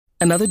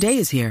Another day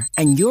is here,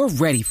 and you're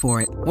ready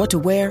for it. What to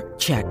wear?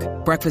 Check.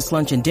 Breakfast,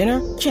 lunch, and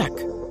dinner? Check.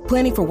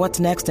 Planning for what's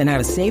next and how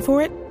to save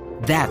for it?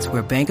 That's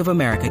where Bank of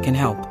America can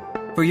help.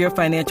 For your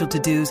financial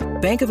to-dos,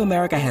 Bank of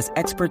America has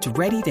experts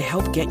ready to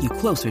help get you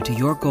closer to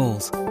your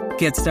goals.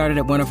 Get started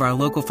at one of our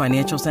local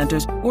financial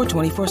centers or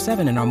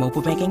 24/7 in our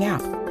mobile banking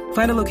app.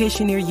 Find a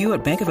location near you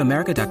at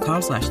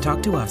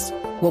bankofamerica.com/talktous.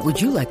 What would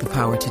you like the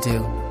power to do?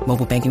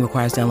 Mobile banking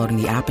requires downloading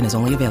the app and is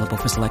only available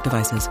for select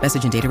devices.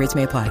 Message and data rates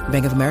may apply.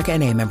 Bank of America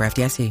N.A., member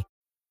FDIC.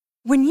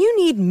 When you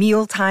need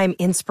mealtime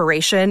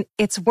inspiration,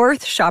 it's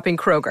worth shopping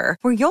Kroger,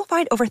 where you'll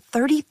find over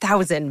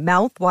 30,000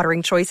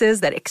 mouth-watering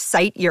choices that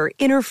excite your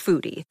inner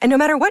foodie. And no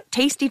matter what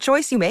tasty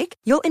choice you make,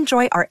 you'll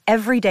enjoy our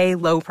everyday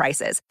low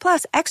prices,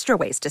 plus extra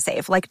ways to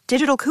save, like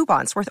digital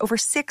coupons worth over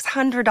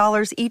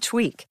 $600 each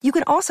week. You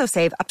can also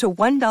save up to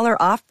 $1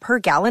 off per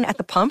gallon at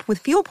the pump with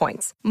fuel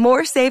points.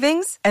 More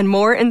savings and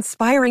more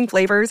inspiring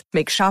flavors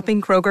make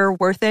shopping Kroger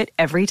worth it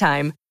every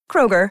time.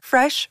 Kroger,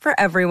 fresh for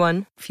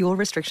everyone. Fuel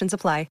restrictions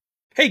apply.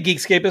 Hey,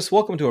 Geekscapists,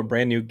 welcome to a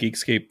brand new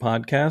Geekscape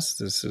podcast.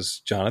 This is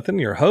Jonathan,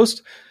 your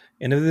host.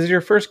 And if this is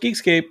your first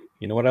Geekscape,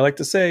 you know what I like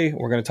to say.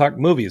 We're going to talk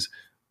movies,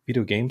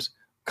 video games,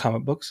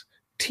 comic books,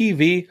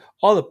 TV,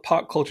 all the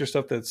pop culture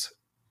stuff that's,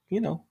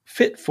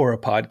 fit for a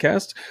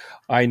podcast.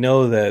 I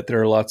know that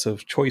there are lots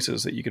of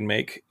choices that you can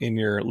make in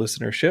your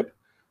listenership,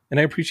 and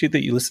I appreciate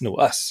that you listen to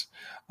us.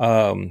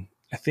 I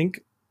think,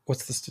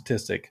 what's the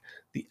statistic?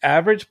 The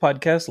average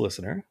podcast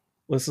listener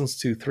listens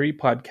to 3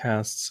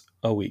 podcasts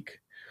a week.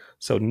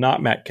 So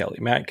not Matt Kelly.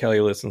 Matt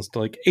Kelly listens to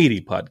like 80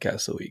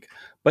 podcasts a week.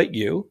 But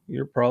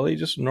you're probably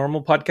just a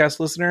normal podcast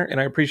listener. And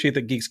I appreciate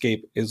that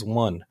Geekscape is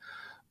one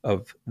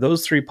of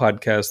those 3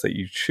 podcasts that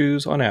you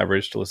choose on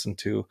average to listen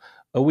to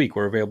a week.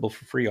 We're available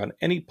for free on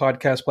any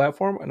podcast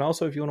platform. And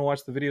also, if you want to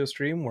watch the video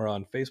stream, we're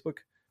on Facebook,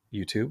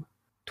 YouTube,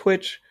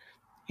 Twitch.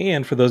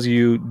 And for those of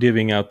you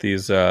divvying out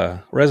these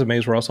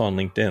resumes, we're also on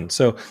LinkedIn.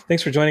 So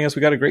thanks for joining us.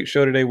 We got a great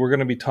show today. We're going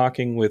to be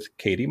talking with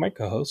Katie, my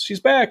co-host.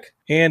 She's back.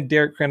 And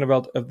Derek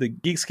Cranevelt of the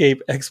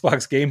Geekscape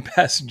Xbox Game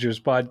Passengers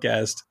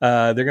podcast.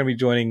 They're going to be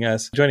joining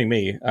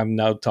me. I'm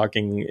now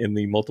talking in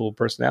the multiple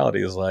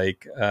personalities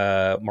like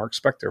Mark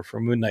Spector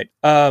from Moon Knight.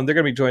 They're going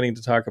to be joining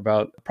to talk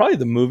about probably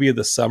the movie of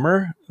the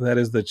summer. That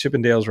is the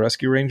Chippendales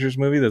Rescue Rangers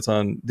movie that's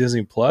on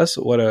Disney Plus.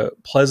 What a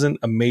pleasant,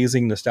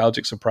 amazing,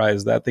 nostalgic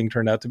surprise that thing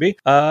turned out to be.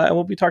 And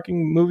we'll be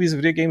talking movies,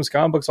 video games,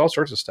 comic books, all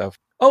sorts of stuff.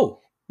 Oh,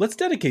 let's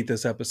dedicate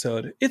this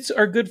episode. It's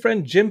our good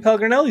friend Jim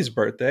Pelgrinelli's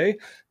birthday.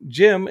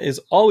 Jim is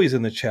always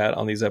in the chat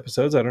on these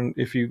episodes. I don't know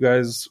if you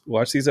guys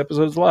watch these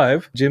episodes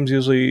live. Jim's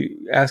usually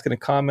asking a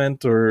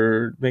comment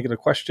or making a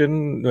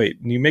question. Wait,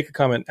 you make a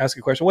comment, ask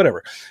a question,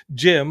 whatever.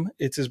 Jim,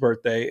 it's his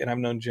birthday, and I've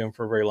known Jim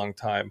for a very long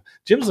time.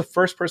 Jim's the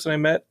first person I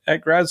met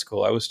at grad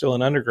school. I was still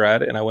an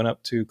undergrad, and I went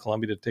up to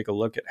Columbia to take a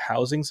look at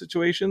housing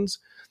situations.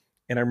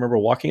 And I remember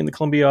walking in the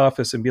Columbia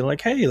office and being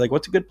like, hey,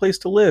 what's a good place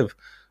to live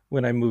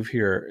when I move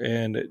here?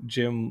 And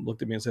Jim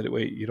looked at me and said,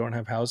 wait, you don't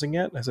have housing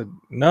yet? And I said,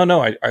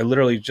 no, I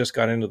literally just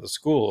got into the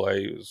school.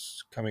 I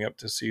was coming up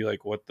to see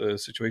what the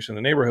situation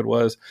in the neighborhood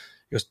was.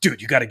 He goes,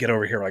 dude, you got to get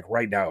over here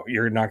right now.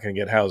 You're not going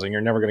to get housing. You're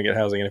never going to get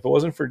housing. And if it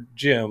wasn't for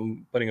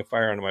Jim putting a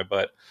fire under my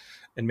butt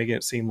and making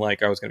it seem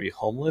like I was going to be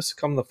homeless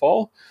come the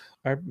fall,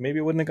 I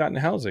maybe wouldn't have gotten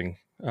housing.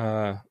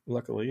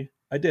 Luckily,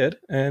 I did.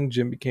 And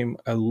Jim became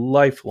a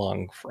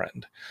lifelong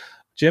friend.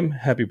 Jim,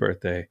 happy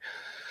birthday.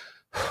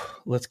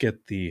 Let's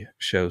get the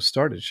show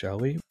started, shall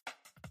we?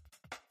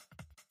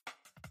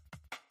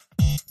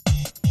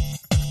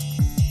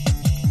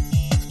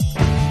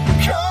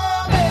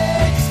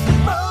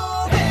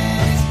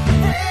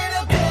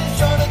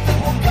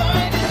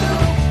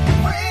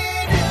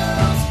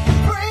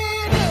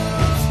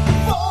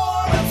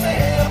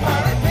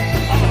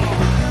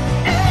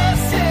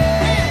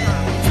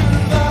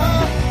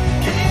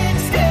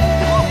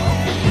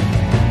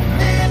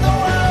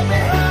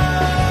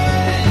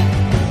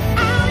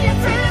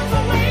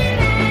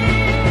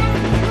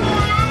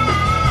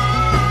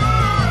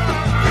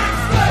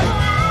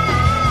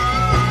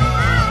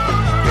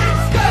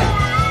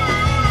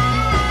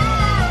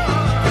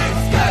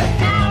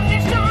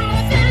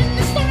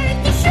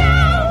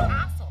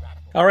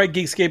 All right,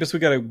 Geekscapists, we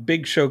got a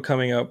big show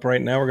coming up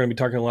right now. We're going to be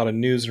talking a lot of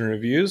news and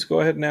reviews.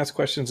 Go ahead and ask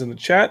questions in the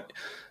chat.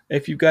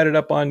 If you've got it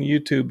up on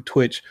YouTube,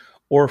 Twitch,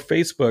 or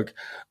Facebook,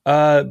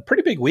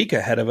 pretty big week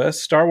ahead of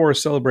us. Star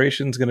Wars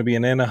Celebration is going to be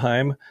in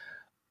Anaheim.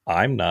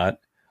 I'm not.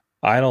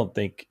 I don't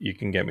think you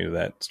can get me to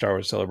that Star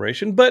Wars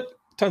Celebration, but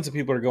tons of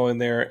people are going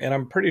there, and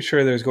I'm pretty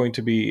sure there's going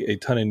to be a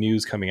ton of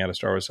news coming out of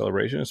Star Wars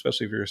Celebration,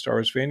 especially if you're a Star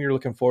Wars fan. You're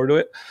looking forward to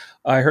it.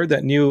 I heard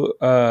that new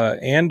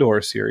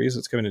Andor series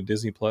that's coming to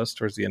Disney Plus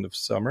towards the end of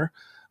summer.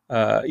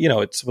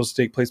 It's supposed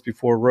to take place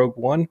before Rogue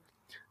One.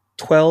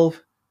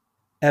 12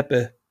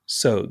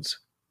 episodes.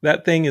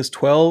 That thing is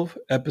 12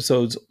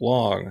 episodes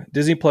long.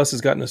 Disney Plus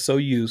has gotten us so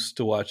used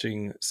to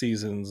watching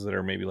seasons that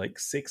are maybe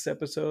 6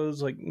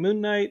 episodes, like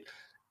Moon Knight,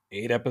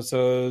 8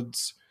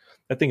 episodes.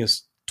 That thing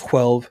is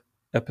 12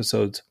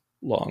 episodes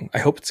long. I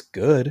hope it's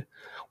good.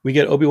 We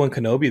get Obi-Wan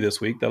Kenobi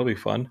this week. That'll be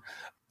fun.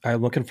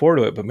 I'm looking forward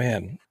to it, but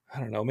man, I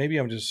don't know. Maybe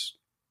I'm just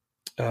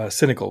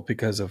cynical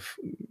because of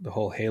the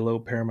whole Halo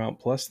Paramount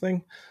Plus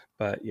thing.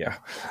 But yeah,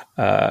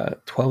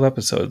 12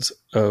 episodes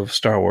of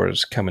Star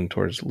Wars coming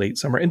towards late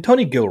summer. And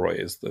Tony Gilroy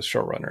is the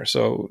showrunner,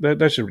 so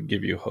that should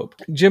give you hope.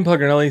 Jim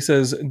Pugnarelli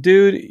says,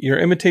 dude, your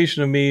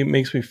imitation of me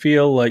makes me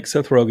feel like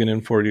Seth Rogen in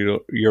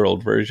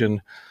 40-year-old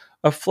version.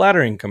 A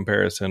flattering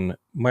comparison.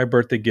 My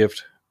birthday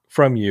gift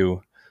from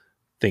you.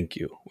 Thank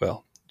you.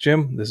 Well,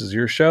 Jim, this is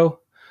your show.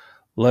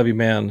 Love you,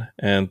 man.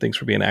 And thanks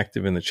for being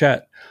active in the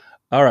chat.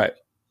 All right,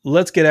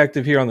 let's get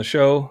active here on the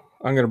show.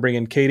 I'm going to bring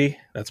in Katie.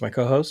 That's my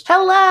co-host.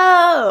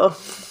 Hello.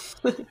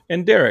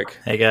 And Derek.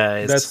 Hey,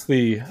 guys. That's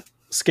the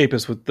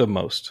escapist with the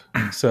most.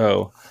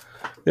 So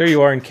there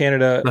you are in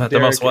Canada. The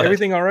Derek, most what?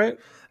 Everything all right?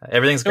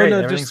 Everything's great.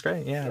 Everything's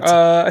great.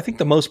 Yeah. I think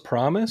the most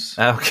promise.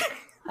 Okay.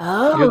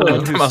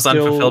 Oh. The most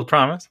unfulfilled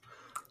promise?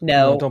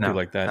 No. Don't be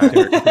like that,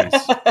 Derek.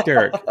 Please.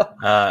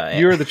 Derek,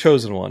 you're the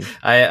chosen one.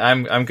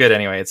 I'm good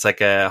anyway. It's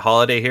like a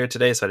holiday here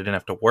today, so I didn't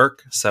have to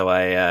work. So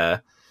I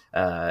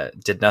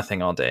did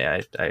nothing all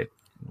day. I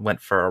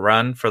went for a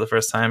run for the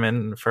first time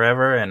in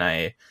forever, and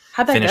I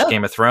finished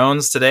Game of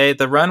Thrones today.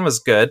 The run was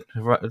good.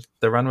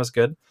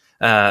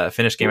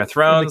 Finished Game of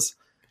Thrones.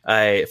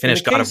 I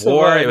finished God of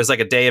War. It was like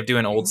a day of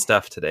doing old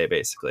stuff today,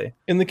 basically.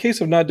 In the case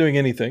of not doing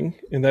anything,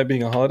 and that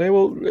being a holiday,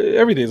 well,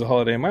 every day is a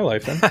holiday in my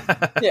life, then.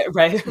 Yeah,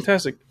 right.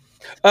 Fantastic.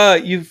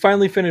 You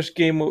finally finished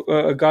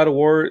God of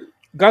War.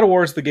 God of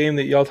War is the game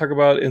that y'all talk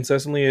about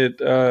incessantly at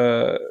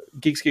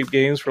Geekscape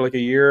Games for like a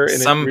year. And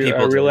some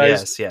people I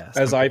realized yes,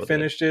 as I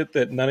finished it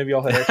that none of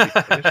y'all had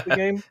actually finished the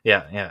game.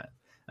 Yeah.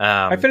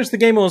 I finished the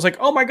game and was like,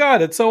 oh my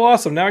God, it's so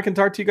awesome. Now I can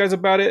talk to you guys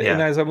about it. Yeah.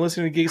 And as I'm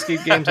listening to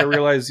Geekscape Games, I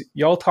realize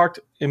y'all talked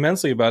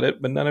immensely about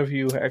it, but none of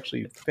you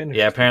actually finished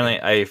Yeah, it.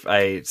 apparently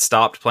I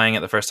stopped playing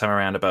it the first time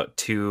around about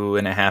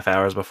 2.5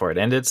 hours before it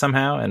ended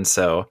somehow. And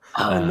so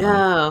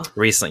no.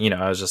 Recently,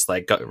 I was just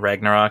like,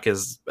 Ragnarok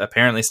is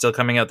apparently still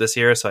coming out this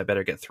year, so I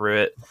better get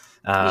through it.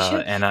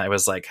 And I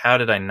was like, how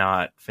did I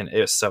not finish?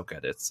 It was so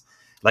good. It's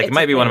it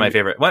might be one of my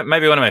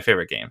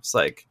favorite games.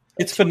 Like,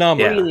 it's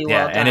phenomenal. Really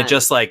well and it done.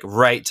 just like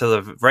right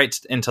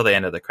until the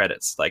end of the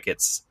credits, like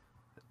it's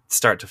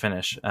start to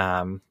finish.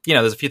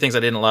 There's a few things I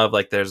didn't love,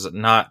 like there's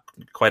not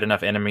quite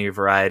enough enemy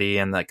variety,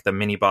 and like the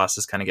mini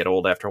bosses kind of get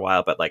old after a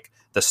while. But like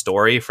the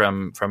story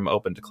from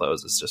open to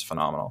close is just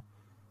phenomenal.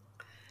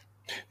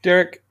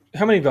 Derek,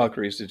 how many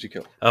Valkyries did you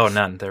kill? Oh,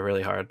 none. They're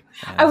really hard.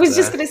 And, I was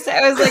just going to say,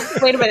 I was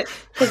like, wait a minute.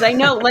 Because I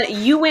know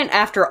you went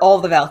after all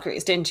the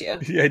Valkyries, didn't you?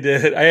 Yeah, I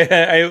did.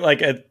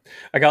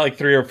 I got like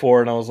 3 or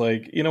 4, and I was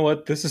like, you know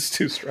what? This is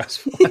too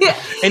stressful. Yeah.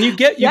 And you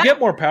get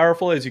more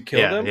powerful as you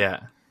kill them. Yeah.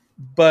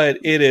 But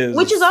it is,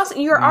 which is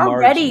awesome. You're marginal.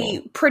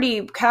 already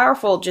pretty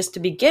powerful just to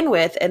begin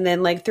with, and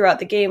then like throughout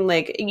the game,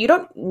 like you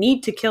don't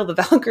need to kill the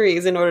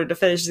Valkyries in order to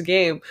finish the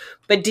game.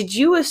 But did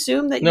you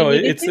assume that? No,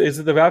 you needed to? Is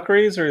it the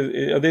Valkyries, or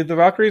are they the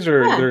Valkyries,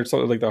 or they're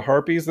something like the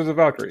Harpies? They're the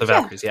Valkyries. The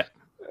Valkyries, yeah.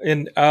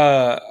 And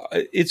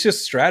it's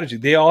just strategy.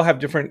 They all have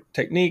different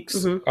techniques.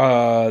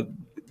 Mm-hmm.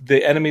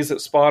 The enemies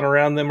that spawn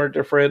around them are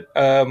different.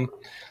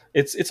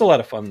 It's a lot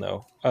of fun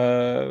though.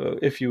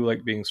 If you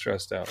like being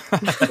stressed out.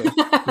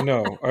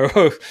 No,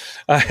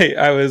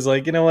 I was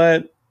like, you know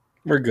what?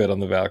 We're good on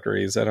the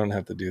Valkyries. I don't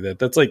have to do that.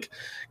 That's like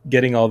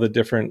getting all the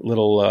different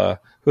little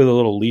who are the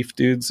little leaf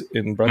dudes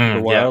in Breath of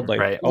the Wild.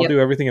 I'll do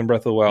everything in Breath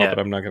of the Wild, but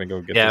I'm not going to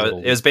go get. Yeah,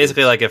 it was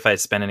basically like if I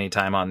spend any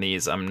time on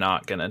these, I'm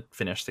not going to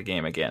finish the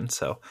game again.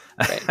 So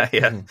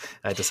I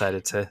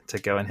decided to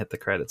go and hit the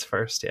credits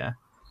first. Yeah.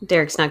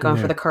 Derek's not going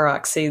for the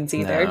Korok seeds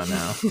either. No.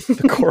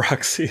 The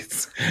Korok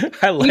seeds.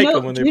 I like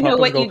them when they pop. You know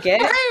what and you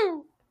get?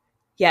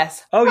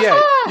 Yes. Oh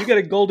yeah, you get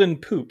a golden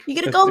poop. You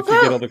get a golden if you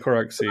poop. get all the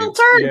Korok seeds.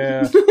 Turd.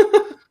 Yeah.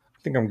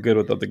 I think I'm good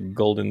without the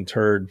golden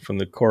turd from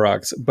the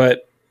Koroks,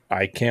 but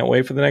I can't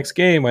wait for the next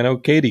game. I know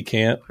Katie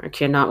can't. I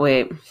cannot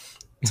wait.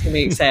 It's gonna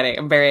be exciting.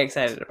 I'm very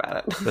excited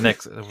about it. The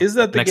next is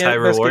that the next best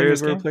Hyrule game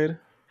Warriors you've ever game? played?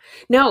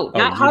 No,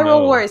 not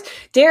Hyrule Warriors.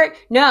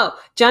 Derek, no.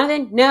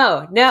 Jonathan,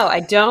 no. I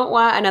don't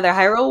want another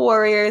Hyrule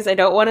Warriors. I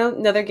don't want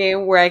another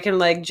game where I can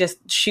like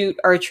just shoot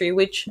archery,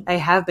 which I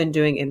have been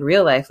doing in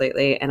real life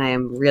lately, and I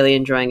am really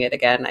enjoying it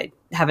again. I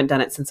haven't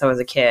done it since I was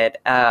a kid.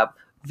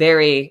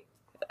 Very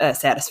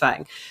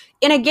satisfying.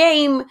 In a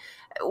game,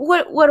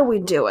 what are we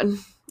doing?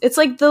 It's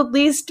like the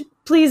least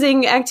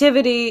pleasing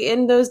activity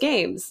in those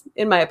games,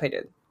 in my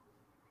opinion.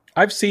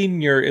 I've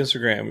seen your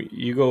Instagram.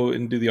 You go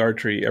and do the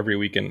archery every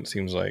weekend, it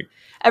seems like.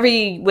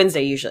 Every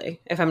Wednesday, usually,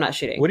 if I'm not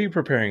shooting. What are you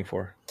preparing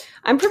for?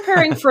 I'm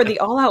preparing for the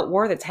all-out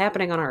war that's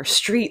happening on our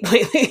street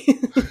lately.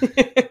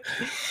 I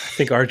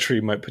think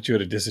archery might put you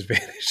at a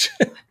disadvantage.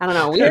 I don't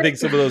know. I think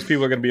some of those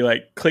people are going to be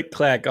like,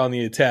 click-clack on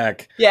the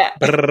attack. Yeah.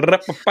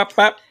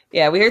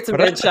 Yeah, we heard some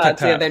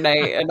gunshots the other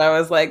night, and I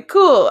was like,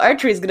 cool,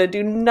 archery's going to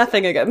do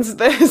nothing against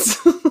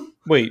this.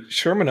 Wait,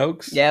 Sherman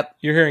Oaks? Yep.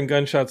 You're hearing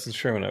gunshots in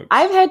Sherman Oaks.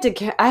 I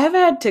have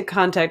had to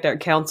contact our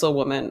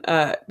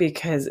councilwoman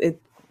because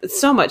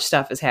so much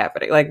stuff is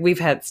happening. Like we've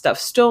had stuff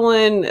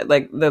stolen.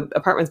 Like the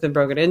apartment's been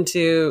broken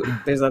into.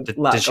 There's a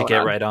lot. Did she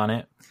get right on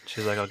it?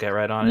 She's like, I'll get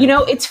right on it. You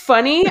know, it's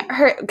funny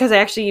because I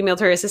actually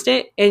emailed her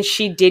assistant and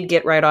she did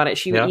get right on it.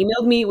 She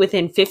emailed me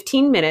within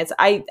 15 minutes.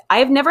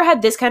 I've never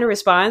had this kind of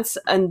response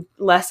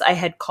unless I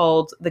had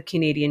called the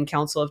Canadian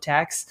Council of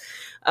Tax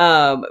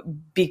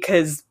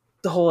because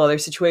the whole other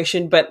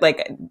situation. But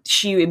like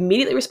she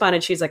immediately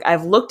responded. She's like,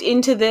 I've looked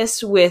into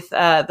this with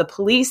the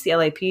police, the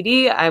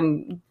LAPD.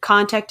 I'm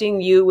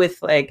contacting you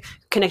with like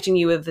connecting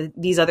you with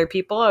these other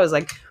people. I was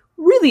like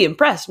really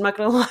impressed. I'm not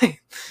going to lie.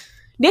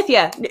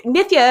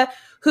 Nithya,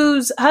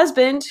 whose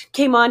husband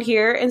came on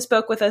here and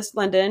spoke with us,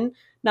 London,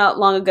 not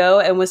long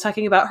ago, and was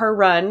talking about her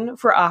run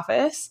for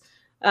office.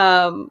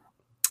 I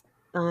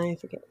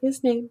forget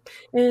his name,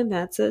 and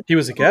that's it. He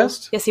was a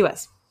guest? Yes, he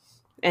was.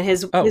 And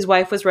his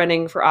wife was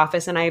running for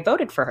office, and I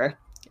voted for her.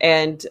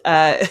 And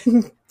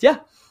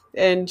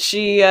and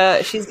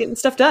she's getting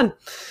stuff done.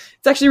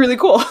 It's actually really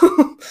cool.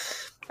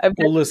 I've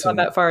never gone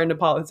that far into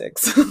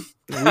politics.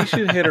 We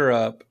should hit her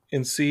up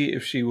and see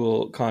if she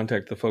will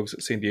contact the folks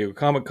at San Diego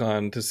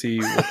Comic-Con to see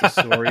what the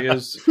story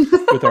is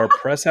with our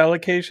press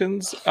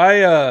allocations.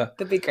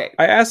 That'd be great.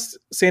 I asked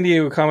San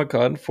Diego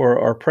Comic-Con for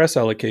our press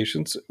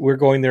allocations. We're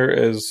going there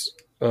as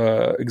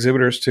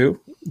exhibitors too,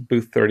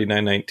 booth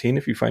 3919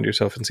 if you find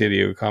yourself in San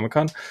Diego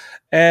Comic-Con.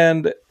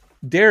 And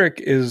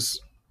Derek is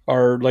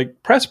our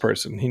like press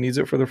person. He needs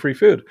it for the free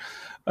food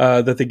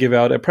that they give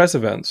out at press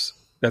events.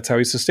 That's how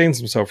he sustains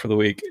himself for the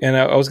week. And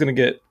I was going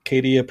to get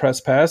Katie a press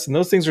pass, and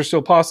those things are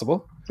still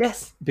possible.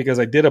 Yes. Because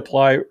I did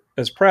apply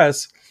as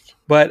press.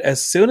 But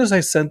as soon as I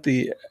sent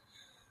the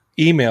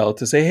email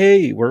to say,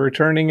 hey, we're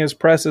returning as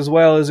press as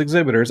well as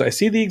exhibitors, I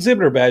see the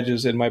exhibitor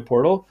badges in my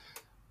portal,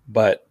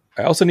 but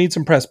I also need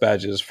some press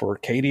badges for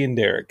Katie and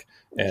Derek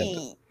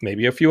and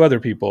maybe a few other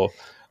people.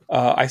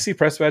 I see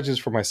press badges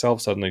for myself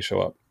suddenly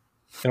show up.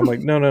 And I'm like,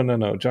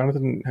 no.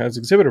 Jonathan has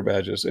exhibitor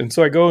badges. And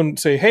so I go and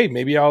say, hey,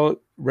 maybe I'll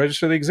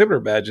register the exhibitor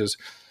badges.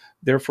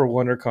 They're for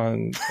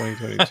WonderCon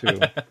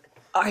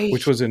 2022,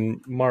 which was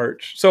in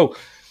March. So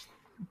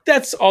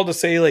that's all to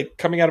say, like,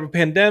 coming out of a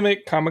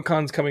pandemic,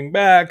 Comic-Con's coming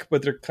back,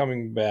 but they're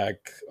coming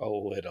back a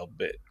little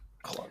bit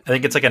clunky. I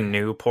think it's like a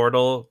new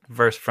portal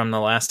versus from the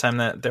last time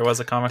that there was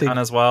a Comic-Con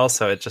as well.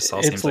 So it just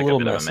all seems like a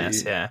bit of a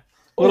mess. Yeah.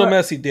 A little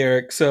messy,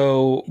 Derek.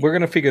 So we're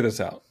going to figure this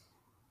out.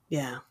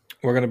 Yeah.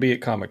 We're going to be at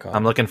Comic-Con.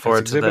 I'm looking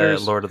forward to the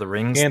Lord of the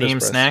Rings theme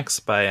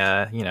snacks by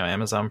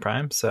Amazon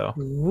Prime. So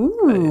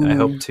I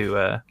hope to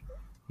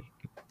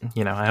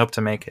I hope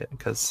to make it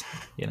because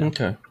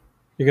Okay.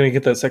 You're going to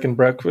get that second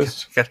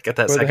breakfast? Get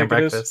that second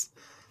breakfast.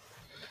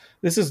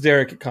 This is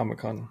Derek at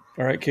Comic-Con.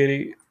 All right,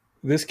 Katie.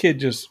 This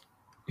kid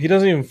he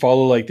doesn't even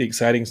follow like the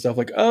exciting stuff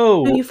like,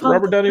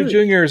 Robert Downey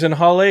Jr. is in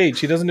Hall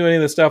H. He doesn't do any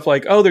of the stuff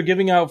like, they're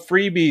giving out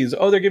freebies.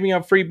 They're giving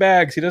out free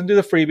bags. He doesn't do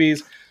the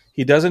freebies.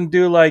 He doesn't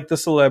do like the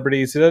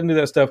celebrities. He doesn't do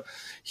that stuff.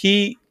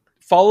 He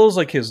follows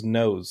like his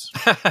nose,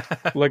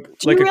 like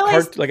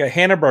a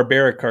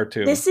Hanna-Barbera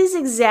cartoon. This is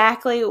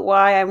exactly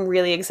why I'm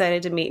really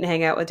excited to meet and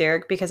hang out with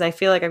Derek, because I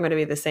feel like I'm going to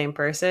be the same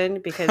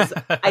person, because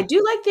I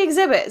do like the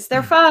exhibits.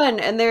 They're fun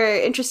and they're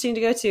interesting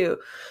to go to,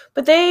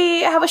 but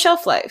they have a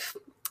shelf life.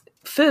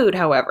 Food,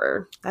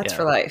 however, that's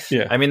for life.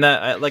 Yeah. I mean,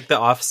 like the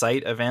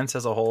off-site events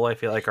as a whole, I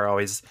feel like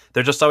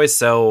they're just always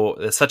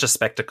such a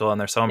spectacle,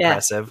 and they're so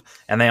impressive.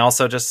 And they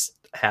also just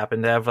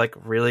happen to have like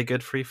really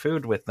good free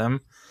food with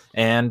them,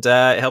 and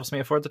it helps me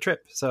afford the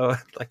trip. So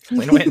like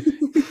win-win.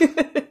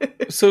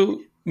 So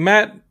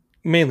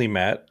mainly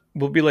Matt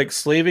will be like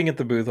slaving at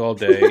the booth all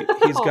day.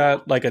 He's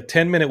got like a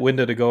 10-minute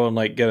window to go and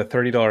like get a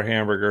 $30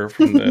 hamburger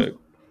from the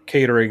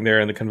catering there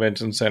in the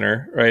convention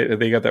center, right?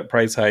 They got that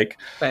price hike.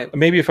 Right.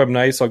 Maybe if I'm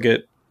nice, I'll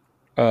get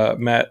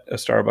Matt a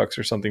Starbucks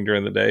or something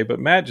during the day, but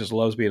Matt just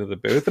loves being at the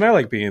booth, and I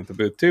like being at the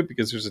booth too,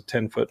 because there's a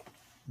 10-foot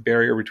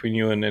barrier between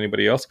you and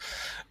anybody else.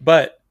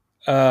 But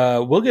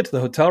we'll get to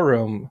the hotel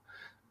room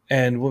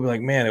and we'll be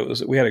like, man,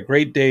 we had a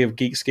great day of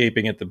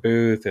geekscaping at the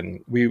booth,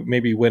 and we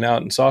maybe went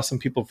out and saw some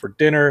people for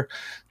dinner.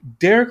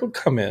 Derek will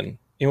come in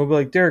and we'll be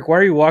like, Derek, why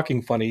are you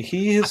walking funny?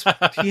 He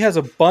has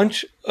a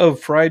bunch of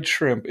fried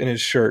shrimp in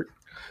his shirt.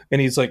 And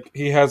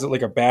he has it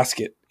like a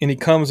basket. And he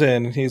comes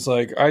in and he's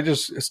like, I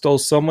just stole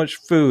so much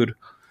food.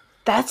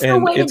 That's the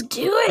way to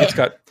do it. It's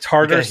got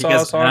tartar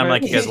sauce on it. And I'm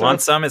like, you guys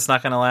want some? It's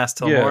not going to last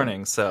till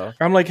morning. So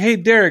I'm like, hey,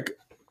 Derek,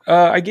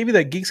 I gave you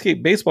that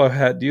Geekscape baseball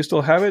hat. Do you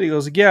still have it? He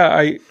goes, yeah,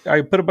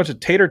 I put a bunch of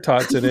tater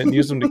tots in it and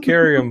used them to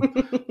carry them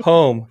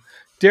home.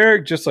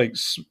 Derek just like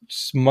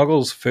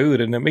smuggles food.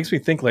 And it makes me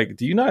think like,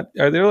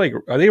 are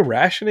they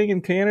rationing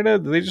in Canada?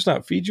 Do they just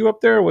not feed you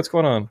up there? What's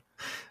going on?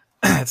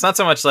 It's not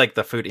so much like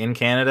the food in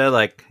Canada.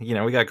 Like,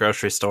 we got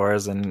grocery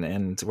stores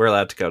and we're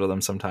allowed to go to them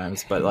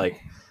sometimes, but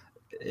like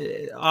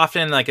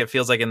often like it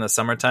feels like in the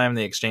summertime,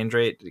 the exchange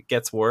rate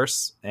gets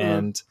worse.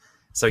 And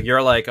so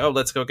you're like, oh,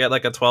 let's go get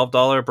like a $12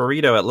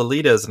 burrito at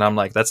Lolita's. And I'm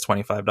like, that's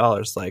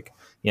 $25. Like,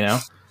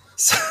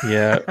 So.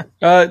 Yeah.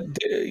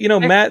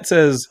 Matt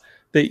says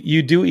that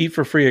you do eat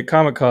for free at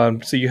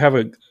Comic-Con. So you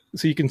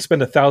can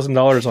spend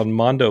 $1,000 on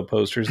Mondo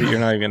posters that you're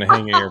not even going to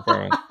hang in your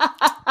apartment.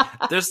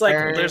 There's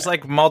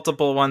like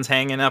multiple ones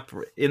hanging up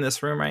in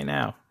this room right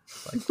now.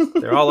 Like,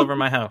 they're all over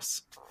my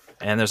house,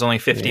 and there's only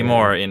 50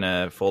 more in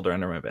a folder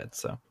under my bed.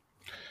 So,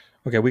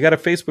 okay, we got a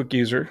Facebook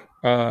user.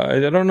 I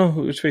don't know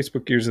which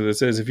Facebook user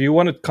this is. If you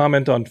want to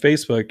comment on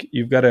Facebook,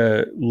 you've got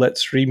to let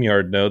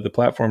StreamYard know, the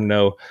platform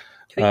know.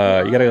 You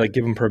got to like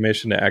give them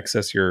permission to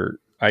access your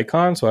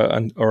icon.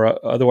 So,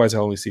 or otherwise, I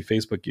only see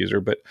Facebook user.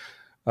 But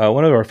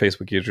one of our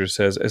Facebook users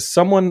says, as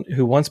someone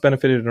who once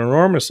benefited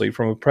enormously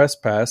from a press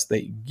pass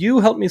that you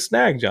helped me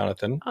snag,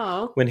 Jonathan,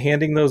 when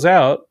handing those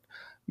out,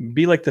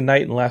 be like the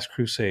knight in Last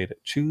Crusade.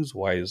 Choose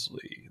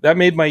wisely. That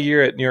made my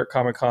year at New York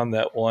Comic Con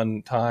that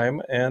one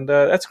time, and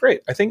that's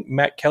great. I think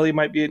Matt Kelly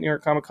might be at New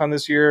York Comic Con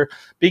this year.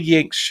 Big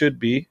Yanks should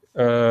be.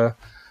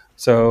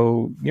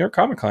 So New York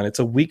Comic Con, it's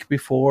a week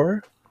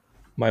before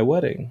my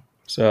wedding.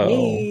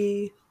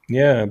 So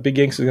yeah, Big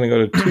Yanks is going to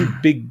go to 2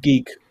 big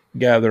geek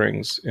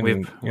gatherings.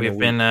 We've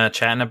been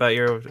chatting about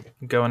your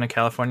going to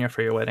California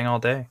for your wedding all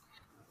day.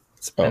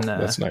 It's been,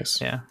 that's nice.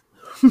 Yeah.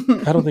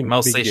 I don't think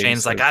mostly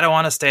Shane's like, I don't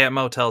want to stay at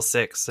Motel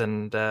 6,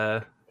 and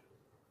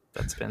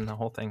that's been the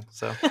whole thing.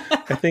 So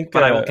I think,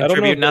 but I will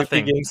contribute Big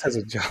nothing. Yanks has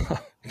a job.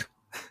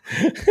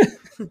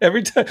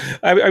 Every time,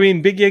 I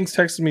mean, Big Yanks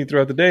texted me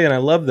throughout the day, and I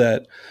love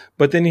that.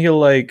 But then he'll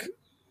like,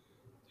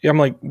 I'm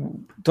like,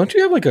 don't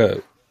you have like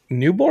a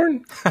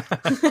newborn?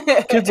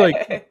 Kids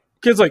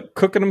like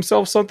cooking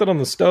himself something on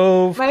the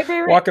stove,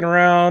 walking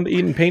around,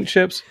 eating paint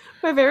chips.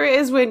 My favorite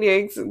is when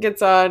Yanks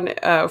gets on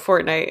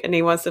Fortnite and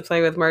he wants to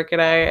play with Mark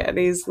and I, and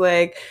he's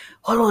like,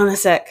 hold on a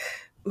sec.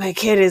 My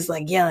kid is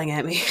like yelling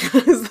at me.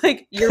 I was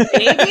like, your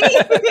baby?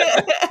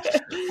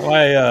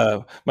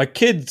 My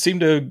kid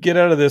seemed to get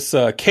out of this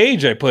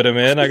cage I put him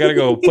in. I got to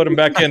go put him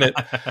back in it.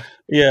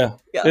 Yeah,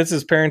 this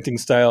is parenting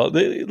style.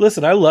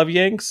 Listen, I love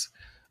Yanks.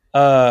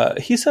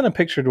 He sent a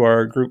picture to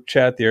our group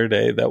chat the other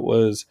day that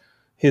was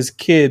his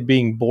kid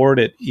being bored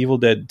at Evil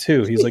Dead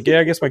 2. He's like, yeah,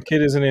 I guess my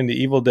kid isn't into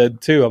Evil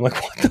Dead 2. I'm like,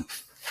 what the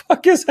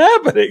fuck is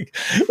happening?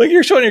 Like,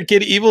 you're showing your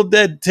kid Evil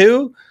Dead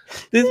 2?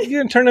 You're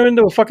going to turn him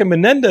into a fucking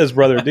Menendez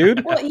brother,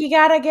 dude. Well, you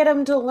got to get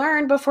him to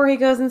learn before he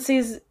goes and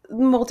sees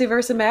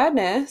Multiverse of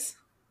Madness.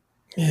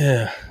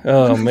 Yeah.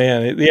 Oh,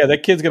 man. Yeah,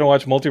 that kid's going to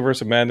watch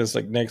Multiverse of Madness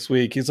like next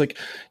week. He's like,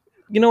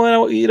 you know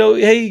what?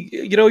 Hey,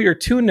 you're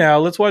 2 now.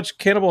 Let's watch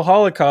Cannibal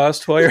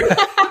Holocaust while you're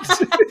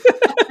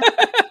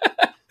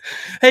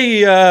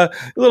Hey,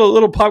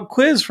 little pop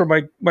quiz for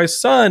my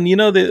son.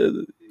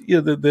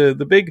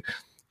 The big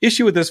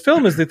issue with this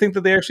film is they think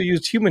that they actually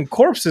used human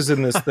corpses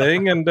in this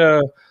thing, and I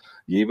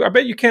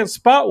bet you can't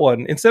spot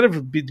one. Instead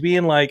of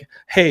being like,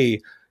 "Hey,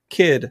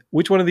 kid,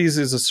 which one of these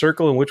is a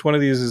circle and which one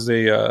of these is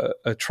a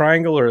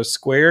triangle or a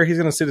square?" He's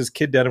going to sit his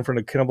kid down in front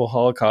of Cannibal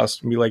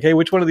Holocaust and be like, "Hey,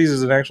 which one of these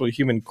is an actual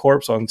human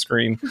corpse on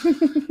screen?"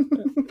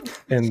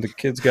 And the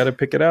kid's got to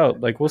pick it out.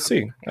 Like, we'll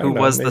see. Who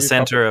was the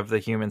center of the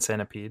human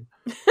centipede?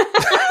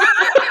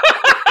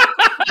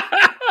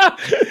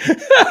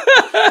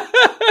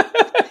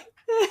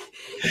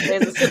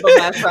 There's a simple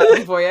math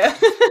problem for you.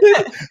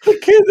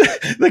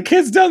 The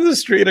kids down the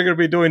street are going to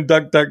be doing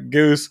Duck, Duck,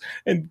 Goose,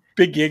 and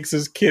Big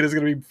Yanks' kid is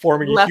going to be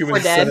forming a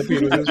human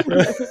centipede with his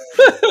friend.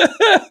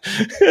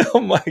 Oh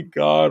my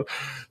God.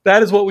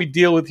 That is what we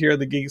deal with here at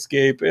the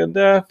Geekscape. And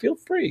feel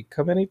free.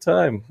 Come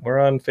anytime. We're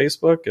on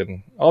Facebook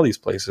and all these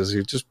places.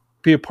 You just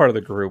be a part of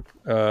the group.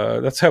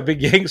 That's how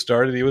Big Yang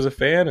started. He was a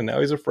fan, and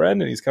now he's a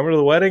friend, and he's coming to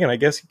the wedding, and I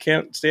guess he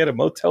can't stay at a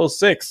Motel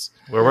 6.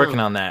 We're working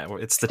on that.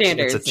 It's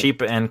a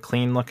cheap and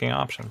clean looking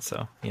option,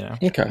 so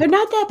Okay. They're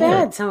not that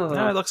bad. Some of them.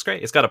 No, it looks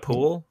great. It's got a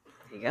pool.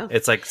 There you go.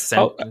 It's like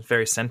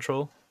very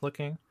central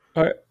looking.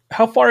 All right.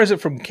 How far is it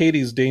from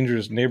Katie's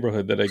dangerous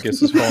neighborhood that I guess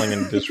is falling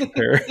into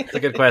disrepair? That's a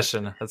good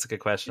question.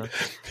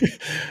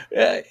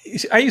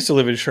 I used to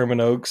live in Sherman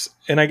Oaks,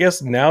 and I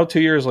guess now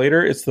 2 years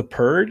later, it's the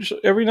purge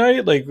every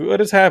night. Like, what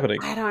is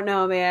happening? I don't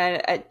know,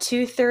 man. At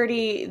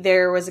 2:30,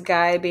 there was a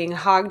guy being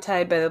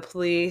hogtied by the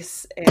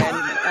police, and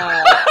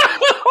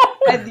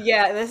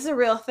yeah, this is a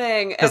real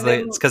thing.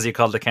 It's because you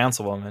called the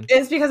councilwoman.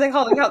 It's because I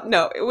called the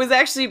No, it was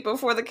actually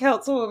before the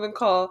councilwoman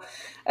call.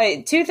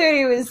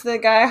 2:30 was the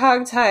guy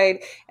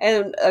hogtied,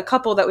 and a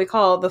couple that we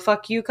call the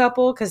fuck you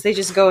couple, because they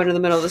just go into the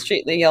middle of the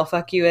street and they yell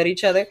fuck you at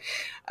each other.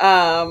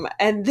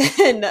 And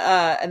then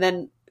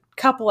a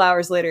couple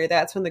hours later,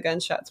 that's when the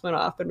gunshots went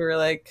off, and we were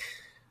like,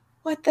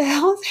 what the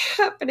hell is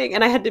happening?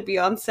 And I had to be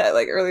on set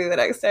like early the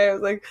next day. I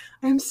was like,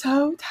 I'm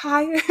so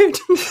tired.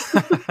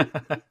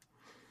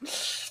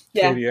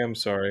 Yeah. Katie, I'm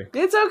sorry.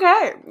 It's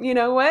okay. You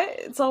know what?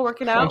 It's all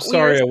working out. I'm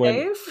sorry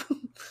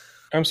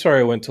I'm sorry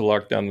I went to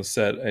lock down the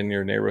set in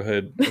your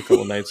neighborhood a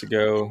couple nights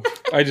ago.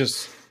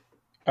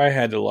 I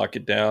had to lock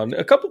it down.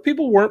 A couple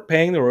people weren't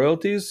paying the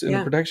royalties and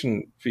the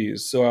protection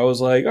fees. So I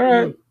was like, all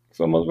right,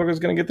 some motherfucker's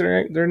going to get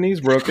their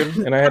knees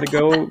broken. And I had to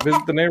go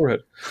visit the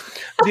neighborhood.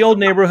 The old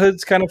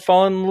neighborhood's kind of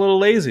fallen a little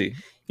lazy.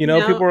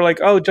 People were like,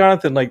 oh,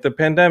 Jonathan, like the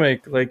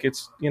pandemic, like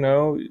it's,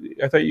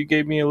 I thought you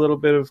gave me a little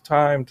bit of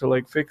time to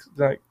like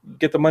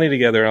get the money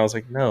together. And I was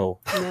like, no.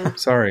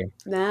 Sorry.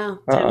 No.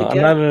 I'm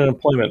not an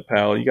unemployment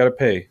pal. You got to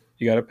pay.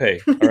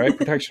 All right.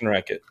 Protection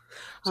racket.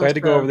 So I had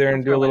to go over there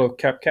and do a little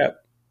cap.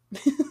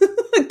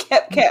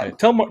 Kip.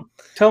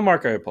 Tell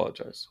Mark I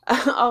apologize.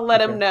 I'll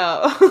let him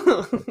know.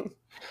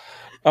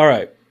 All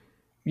right.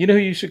 You know who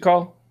you should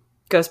call?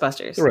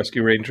 Ghostbusters. The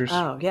Rescue Rangers.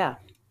 Oh, yeah.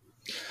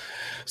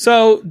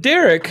 So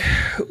Derek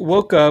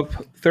woke up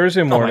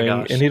Thursday morning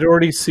and he'd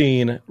already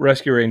seen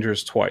Rescue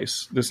Rangers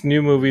twice. This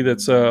new movie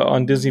that's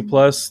on Disney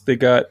Plus. They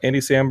got Andy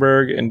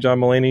Samberg and John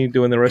Mulaney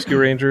doing the Rescue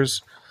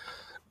Rangers.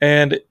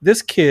 And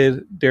this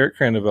kid, Derek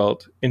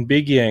Cranevelt, in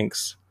Big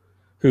Yanks,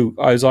 who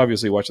is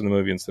obviously watching the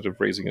movie instead of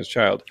raising his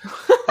child,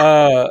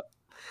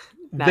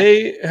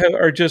 they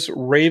are just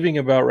raving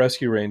about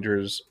Rescue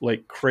Rangers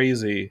like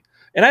crazy.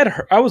 And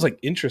I was like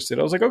interested.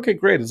 I was like, okay,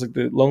 great. It's like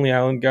the Lonely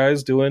Island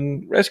guys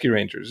doing Rescue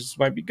Rangers. This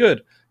might be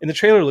good. And the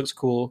trailer looks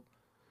cool.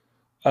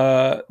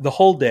 The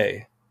whole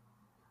day,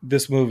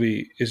 this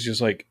movie is just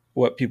like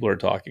what people are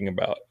talking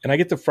about. And I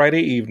get to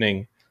Friday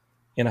evening,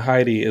 and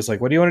Heidi is like,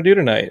 "What do you want to do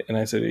tonight?" And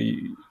I said, "Are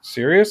you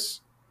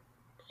serious?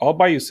 I'll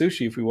buy you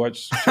sushi if we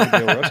watch Chip 'n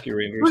Dale Rescue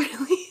Rangers."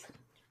 Really?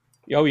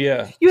 Oh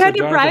yeah. You had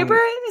to bribe her?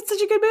 It's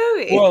such a good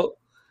movie. Well,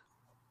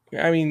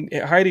 I mean,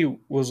 Heidi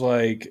was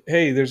like,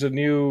 "Hey, there's a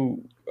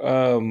new."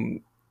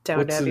 Downton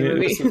Abbey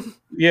movie.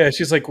 Yeah,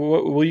 she's like,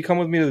 "Will you come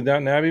with me to the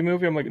Downton Abbey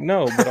movie?" I'm like,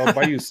 "No, but I'll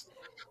buy you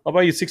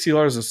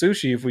 $60 of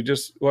sushi if we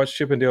just watch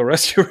Chip 'n Dale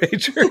Rescue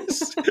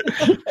Rangers."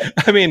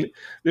 I mean,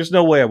 there's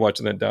no way I'm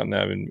watching that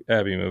Downton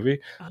Abbey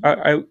movie.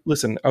 I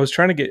listen. I was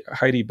trying to get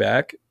Heidi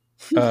back.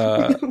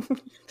 The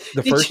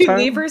Did first you time,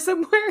 leave her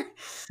somewhere?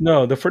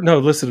 No.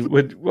 Listen.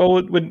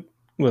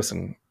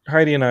 Listen.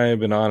 Heidi and I have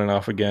been on and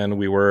off again.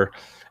 We were.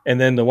 And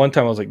then the one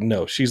time I was like,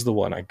 no, she's the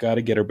one. I got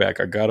to get her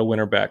back. I got to win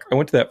her back. I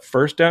went to that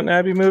first Downton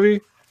Abbey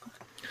movie.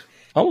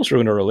 I almost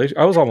ruined our relationship.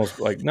 I was almost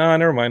like, nah,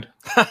 never mind.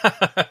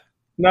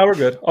 No, we're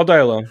good. I'll die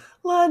alone.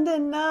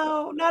 London,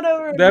 no, not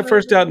over. That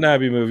first Downton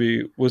Abbey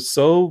movie was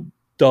so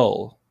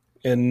dull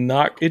and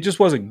it just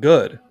wasn't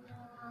good.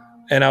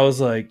 And I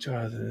was like,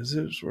 Jonathan, is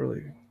this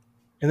really?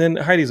 And then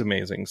Heidi's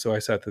amazing, so I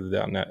sat through the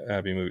Downton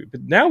Abbey movie.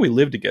 But now we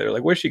live together.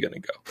 Like, where's she going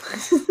to go?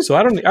 So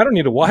I don't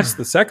need to watch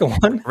the second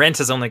one. Rent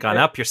has only gone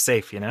up. You're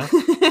safe, you know.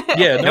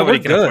 Yeah, nobody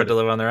can afford to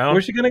live on their own.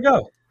 Where's she going to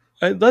go?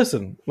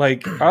 Listen,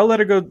 like I'll let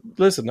her go.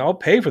 Listen, I'll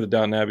pay for the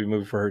Downton Abbey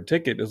movie for her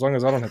ticket as long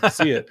as I don't have to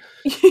see it.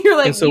 You're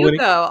like, so you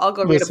go. I'll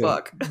go read a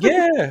book.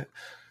 Yeah.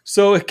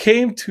 So it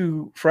came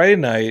to Friday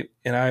night,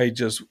 and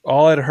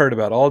all I'd heard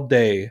about all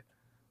day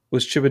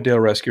was Chip 'n Dale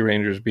Rescue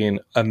Rangers being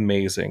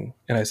amazing.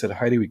 And I said,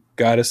 Heidi, we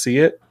got to see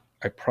it.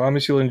 I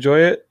promise you'll enjoy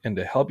it. And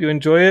to help you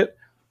enjoy it,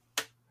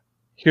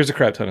 here's a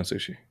crap ton of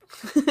sushi.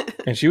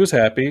 And she was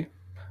happy.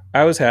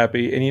 I was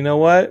happy. And you know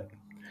what?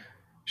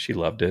 She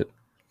loved it.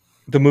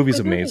 The movie's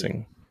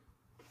amazing.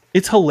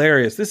 It's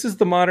hilarious. This is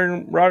the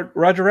modern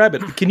Roger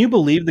Rabbit. Can you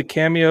believe the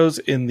cameos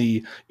in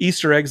the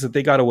Easter eggs that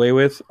they got away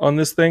with on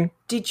this thing?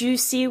 Did you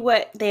see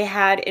what they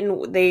had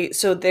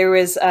so there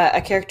was a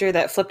character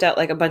that flipped out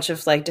like a bunch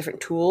of like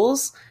different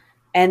tools,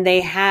 and they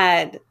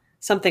had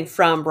something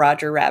from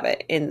Roger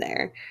Rabbit in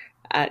there.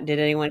 Did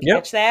anyone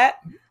catch that?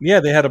 Yeah,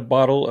 they had a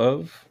bottle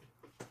of...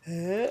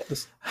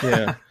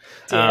 Yeah.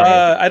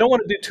 I don't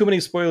want to do too many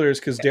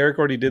spoilers because Derek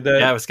already did that.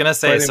 Yeah, I was going to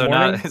say,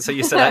 so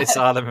you said I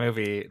saw the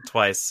movie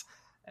twice.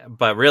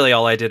 But really,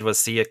 all I did was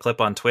see a clip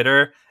on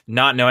Twitter,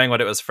 not knowing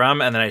what it was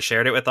from, and then I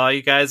shared it with all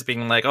you guys,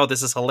 being like, "Oh,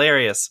 this is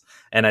hilarious!"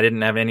 And I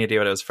didn't have any idea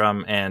what it was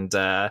from, and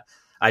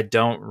I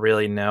don't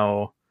really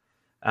know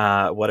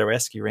what a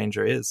Rescue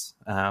Ranger is.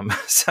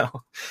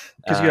 So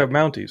because you have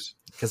Mounties,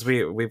 because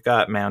we've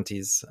got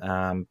Mounties,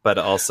 but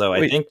also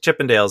I think Chip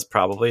 'n Dale's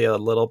probably a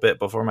little bit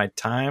before my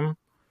time.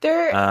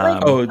 They're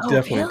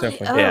definitely,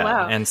 yeah.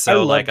 Wow. And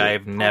so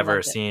I've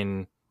never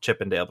seen Chip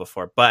 'n Dale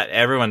before, but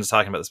everyone's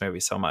talking about this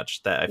movie so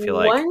much that I feel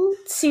like one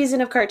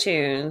season of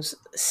cartoons,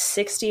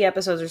 60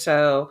 episodes or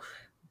so,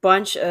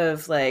 bunch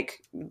of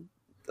like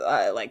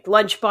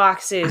lunch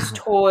boxes,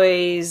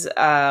 toys,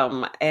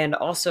 and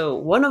also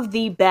one of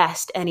the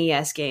best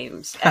NES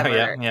games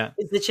ever. Yeah.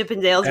 Is the Chip 'n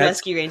Dale's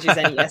Rescue Rangers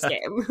NES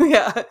game.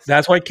 Yeah,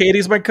 that's why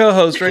Katie's my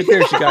co-host right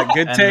there. She got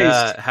good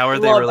taste. How are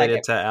they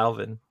related to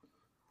Alvin?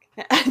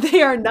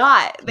 They are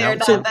not. They're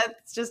not.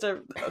 That's just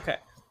okay.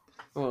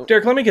 Well,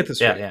 Derek, let me get this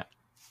straight. Yeah.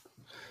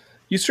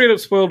 You straight up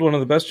spoiled one of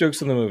the best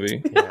jokes in the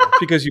movie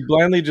because you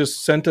blindly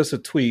just sent us a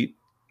tweet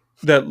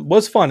that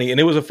was funny,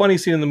 and it was a funny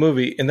scene in the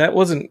movie, and that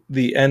wasn't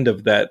the end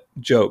of that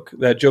joke.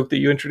 That joke that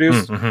you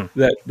introduced,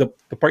 that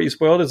the part you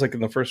spoiled is like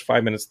in the first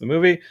 5 minutes of the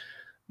movie.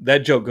 That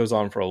joke goes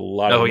on for a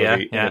lot of the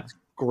movie, and it's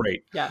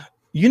great. Yeah.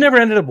 You never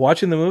ended up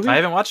watching the movie? I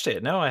haven't watched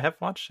it. No, I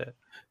haven't watched it.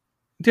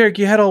 Derek,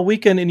 you had all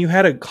weekend and you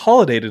had a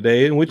holiday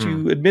today in which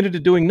you admitted to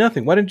doing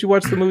nothing. Why didn't you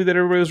watch the movie that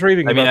everybody was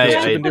raving about? I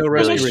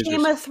finished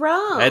Game of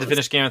Thrones. I had to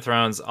finish Game of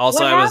Thrones.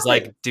 Also, I was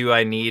like, do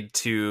I need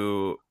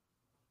to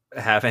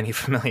have any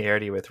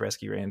familiarity with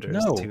Rescue Rangers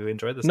to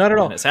enjoy this? Not at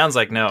all. And it sounds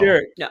like no.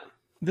 Derek, no.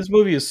 This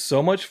movie is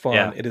so much fun.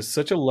 Yeah. It is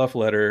such a love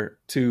letter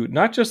to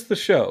not just the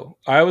show.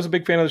 I was a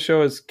big fan of the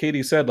show, as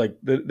Katie said. Like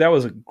that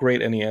was a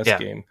great NES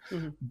game,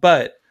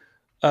 but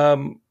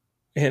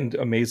and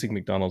amazing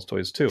McDonald's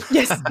toys too.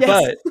 Yes.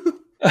 But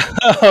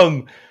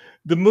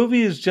the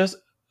movie is just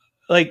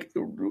like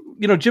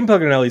Jim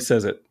Pellegrino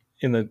says it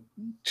in the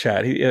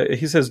chat.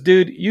 He says,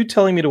 "Dude, you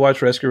telling me to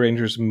watch Rescue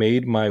Rangers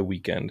made my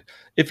weekend.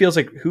 It feels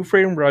like Who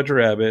Framed Roger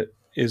Rabbit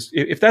is.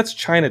 If that's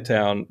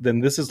Chinatown, then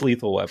this is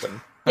Lethal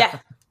Weapon. Yeah,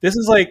 this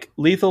is like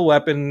Lethal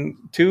Weapon.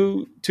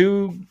 Two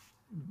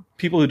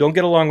people who don't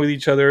get along with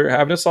each other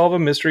having to solve a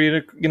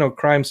mystery,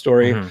 crime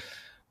story,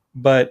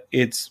 but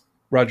it's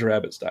Roger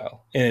Rabbit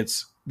style, and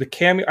it's the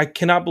cameo. I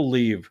cannot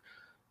believe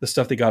the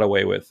stuff they got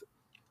away with.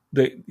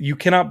 You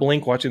cannot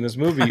blink watching this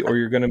movie, or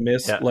you're going to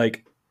miss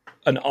like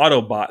an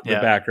Autobot in the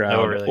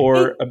background,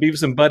 or a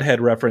Beavis and Butthead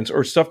reference,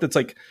 or stuff that's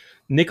like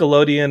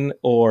Nickelodeon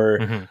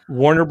or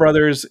Warner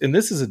Brothers. And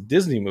this is a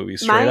Disney movie.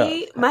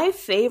 Straight up. My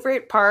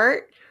favorite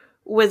part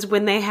was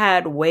when they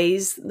had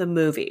Waze the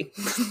movie.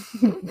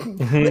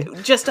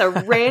 Just a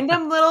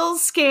random little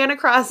scan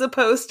across a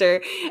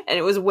poster, and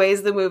it was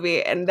Waze the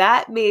movie. And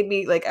that made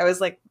me I was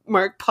like,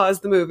 Mark,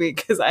 pause the movie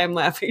because I'm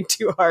laughing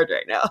too hard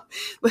right now.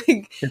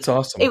 It's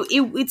awesome.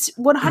 It's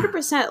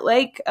 100%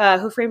 like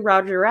Who Framed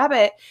Roger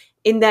Rabbit,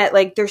 in that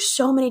there's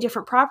so many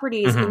different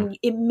properties, and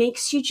it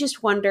makes you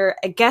just wonder,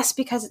 I guess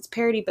because it's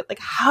parody, but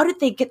how did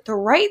they get the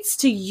rights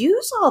to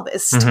use all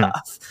this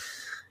stuff?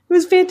 It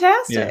was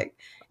fantastic. Yeah.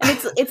 And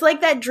it's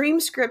like that dream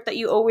script that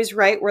you always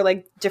write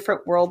where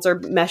different worlds are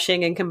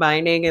meshing and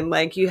combining,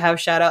 and you have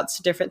shout outs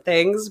to different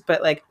things,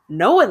 but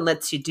no one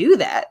lets you do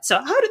that. So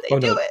how did they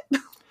do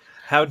it?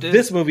 How did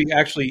this movie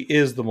actually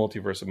is the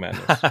Multiverse of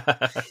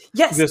Madness?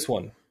 Yes. This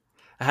one.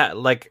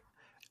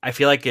 I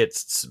feel like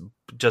it's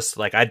just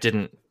I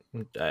didn't,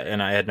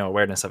 and I had no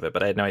awareness of it,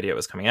 but I had no idea it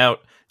was coming out.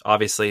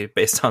 Obviously,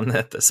 based on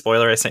the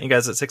spoiler I sent you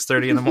guys at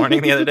 6:30 in the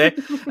morning the other day.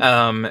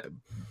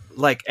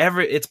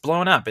 It's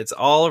blown up. It's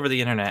all over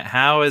the internet.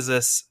 How is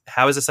this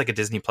like a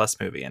Disney Plus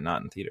movie and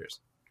not in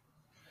theaters?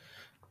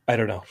 I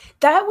don't know.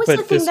 That was the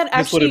thing that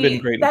actually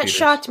that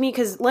shocked me,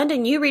 because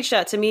London, you reached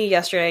out to me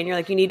yesterday and you're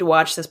like, you need to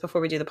watch this before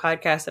we do the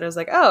podcast. And I was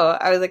like,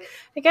 I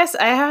guess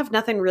I have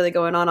nothing really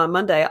going on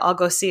Monday. I'll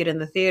go see it in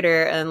the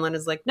theater. And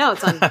London's like, no,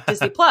 it's on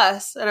Disney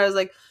Plus. And I was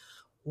like,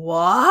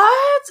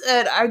 what?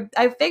 And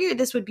I figured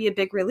this would be a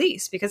big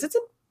release because it's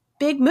a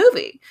big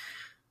movie.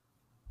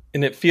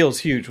 And it feels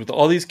huge with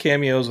all these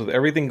cameos, with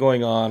everything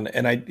going on.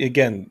 And I,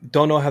 again,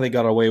 don't know how they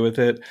got away with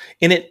it.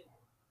 And it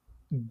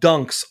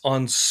dunks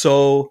on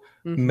so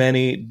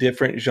many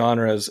different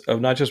genres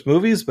of not just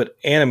movies, but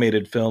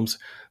animated films.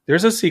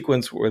 There's a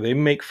sequence where they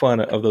make fun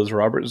of those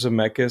Robert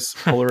Zemeckis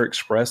Polar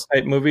Express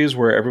type movies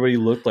where everybody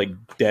looked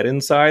dead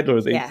inside,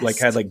 or they had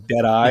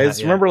dead eyes.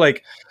 Yeah. Remember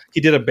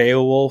he did a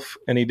Beowulf,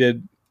 and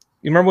you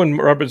remember when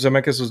Robert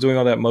Zemeckis was doing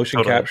all that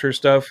motion capture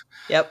stuff?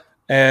 Yep.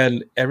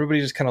 And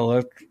everybody just kind of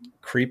looked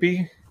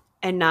creepy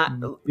and not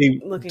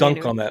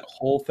dunk on that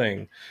whole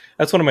thing.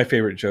 That's one of my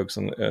favorite jokes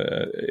in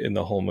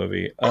the whole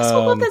movie. I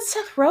also love that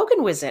Seth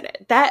Rogen was in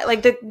it. That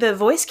the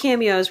voice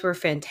cameos were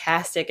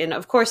fantastic, and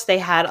of course they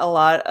had a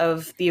lot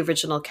of the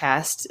original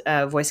cast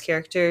voice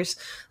characters,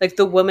 like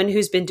the woman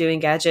who's been doing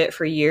Gadget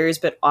for years,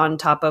 but on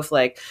top of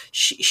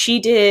she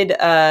did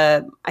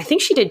I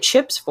think she did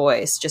Chip's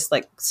voice just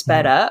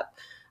sped up,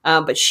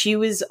 but she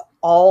was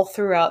all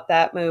throughout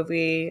that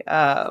movie.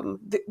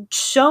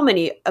 So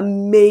many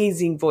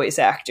amazing voice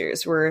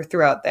actors were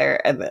throughout there,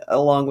 and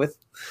along with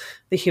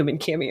the human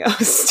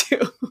cameos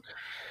too.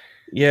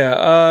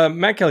 Yeah,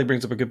 Matt Kelly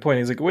brings up a good point.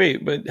 He's like,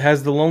 wait, but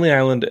has The Lonely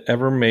Island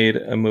ever made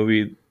a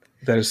movie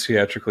that is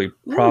theatrically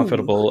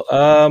profitable?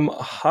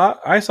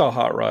 I saw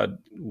Hot Rod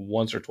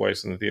once or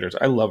twice in the theaters.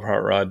 I love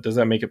Hot Rod. Does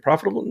that make it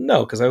profitable?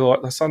 No, because I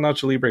saw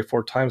Nacho Libre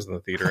 4 times in the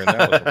theater, and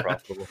that wasn't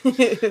profitable.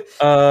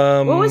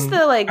 What was the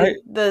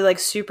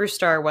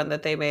superstar one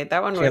that they made?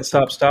 That one Can't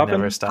Stop Stopping.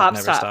 Never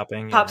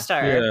Stopping. Pop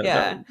Star.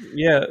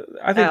 Yeah.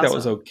 I think that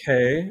was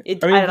okay. I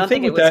don't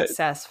think it was a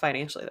success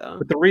financially though.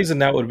 But the reason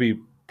that would be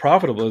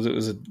profitable is it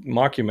was a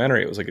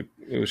mockumentary.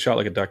 It was shot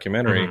like a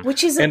documentary,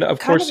 which is and of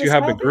course you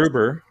have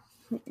MacGruber.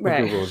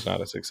 Right. MacGruber was not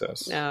a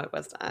success. No, it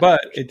was not.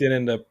 But it did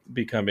end up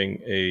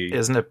becoming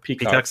isn't it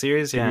Peacock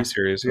series? TV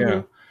series,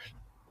 yeah.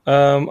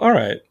 All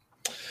right.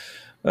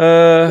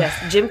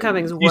 Yes, Jim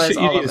Cummings was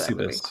all over that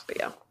movie. But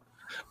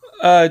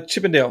yeah.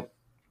 Chip and Dale,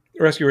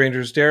 Rescue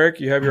Rangers. Derek,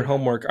 you have your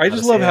homework. I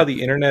just love how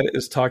the internet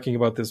is talking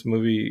about this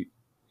movie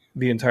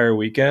the entire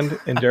weekend,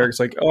 and Derek's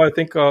like, "Oh, I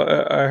think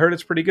I heard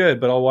it's pretty good,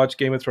 but I'll watch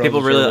Game of Thrones."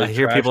 I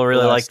hear people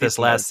really like this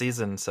last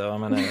season, so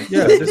I'm gonna.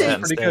 Yeah, this is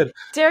pretty good.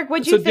 Derek,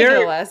 what'd you think of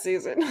the last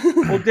season?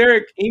 Well,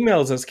 Derek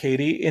emails us,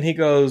 Katie, and he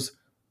goes,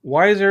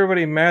 "Why is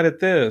everybody mad at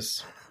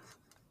this?"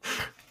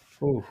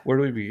 Ooh, where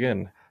do we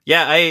begin?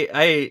 Yeah,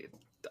 I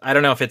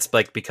don't know if it's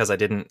because I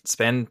didn't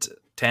spend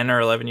 10 or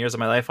 11 years of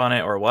my life on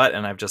it or what,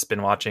 and I've just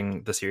been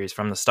watching the series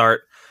from the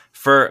start.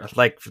 For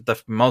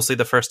mostly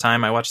the first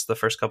time. I watched the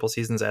first couple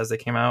seasons as they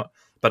came out,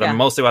 but I'm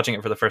mostly watching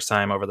it for the first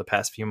time over the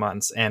past few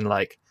months. And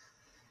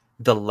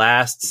the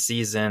last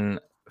season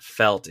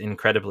felt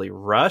incredibly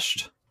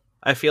rushed.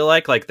 I feel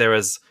like there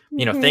was,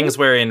 things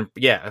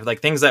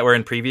things that were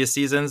in previous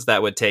seasons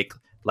that would take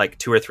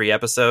 2 or 3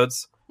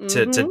 episodes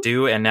to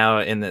do. And now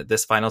in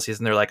this final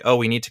season, they're like, oh,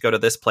 we need to go to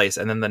this place.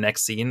 And then the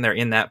next scene, they're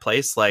in that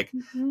place. Like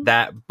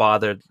that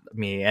bothered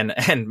me. And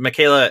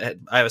Michaela,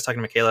 I was talking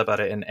to Michaela about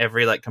it, and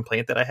every like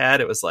complaint that I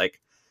had, it was like,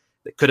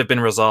 it could have been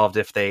resolved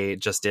if they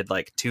just did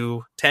like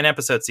 2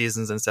 10-episode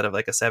seasons instead of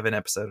like a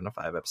 7-episode and a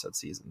 5-episode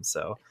season.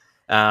 So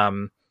I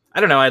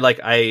don't know.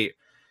 I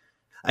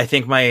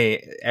think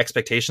my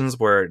expectations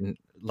were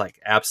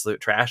like absolute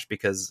trash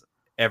because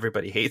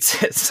everybody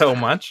hates it so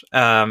much.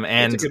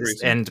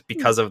 And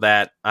because of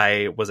that,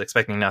 I was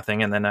expecting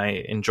nothing. And then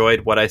I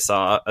enjoyed what I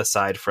saw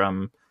aside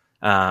from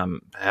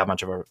how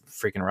much of a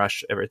freaking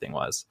rush everything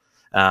was.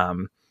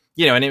 And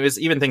it was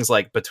even things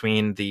like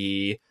between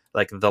the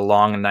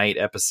long night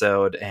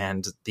episode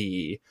and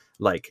the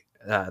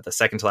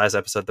second to last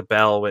episode, the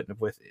bell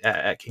with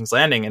at King's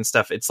Landing and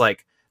stuff. It's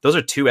like, those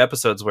are 2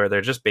 episodes where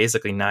they're just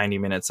basically 90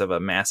 minutes of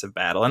a massive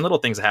battle and little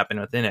things happen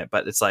within it.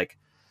 But it's like,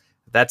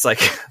 that's like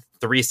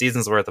 3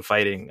 seasons worth of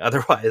fighting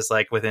otherwise,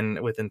 like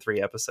within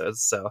 3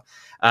 episodes. So,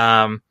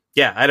 I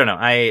don't know.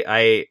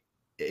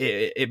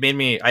 It made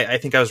me, I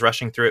think I was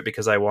rushing through it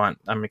because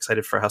I'm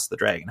excited for House of the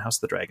Dragon. House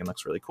of the Dragon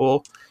looks really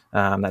cool.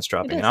 That's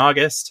dropping in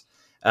August.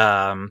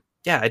 I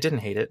didn't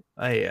hate it.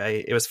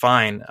 It was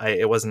fine.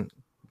 It wasn't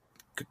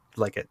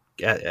like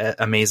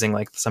amazing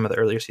like some of the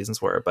earlier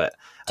seasons were, but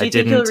do you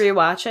think you'll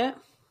rewatch it?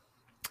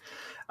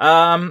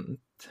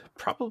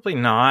 Probably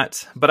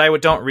not, but I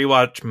don't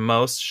rewatch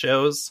most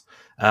shows.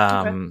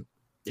 Okay.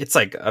 It's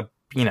like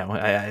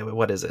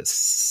what is it?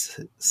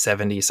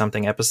 70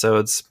 something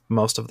episodes,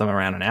 most of them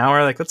around an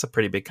hour. Like that's a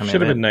pretty big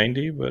commitment. Should have been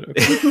 90, but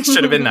okay.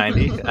 Should have been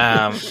 90.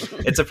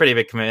 It's a pretty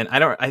big commitment.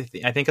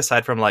 I think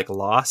aside from like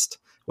Lost,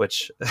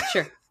 which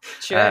sure.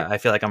 I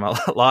feel like I'm a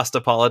Lost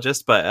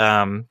apologist, but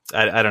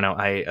I don't know.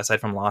 Aside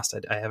from Lost,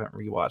 I haven't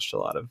rewatched a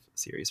lot of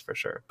series for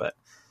sure. But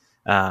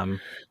I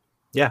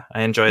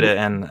enjoyed it,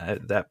 and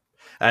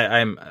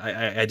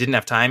I didn't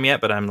have time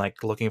yet, but I'm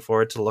like looking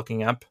forward to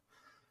looking up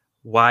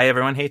why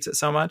everyone hates it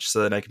so much,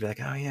 so that I could be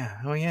like, oh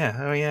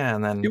yeah,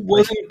 and then it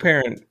wasn't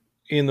apparent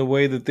in the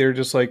way that they're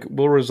just like,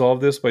 we'll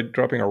resolve this by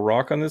dropping a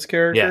rock on this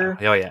character.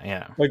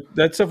 Yeah. Like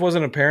that stuff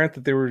wasn't apparent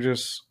that they were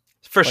just.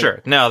 For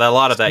sure. No, a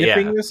lot of that,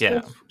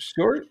 stuff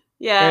short.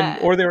 Yeah.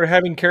 Or they were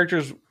having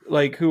characters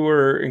like who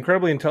were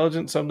incredibly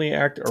intelligent suddenly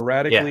act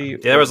erratically. Yeah,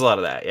 there was a lot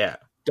of that, yeah.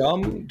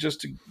 Dumb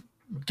just to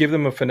give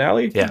them a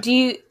finale. Yeah.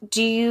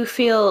 Do you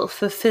feel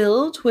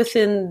fulfilled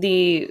within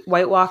the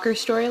White Walker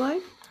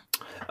storyline?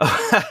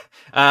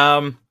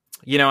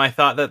 I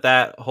thought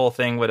that whole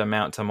thing would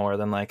amount to more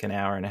than like an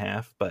hour and a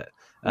half, but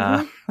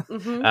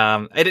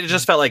it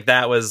just felt like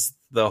that was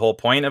the whole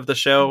point of the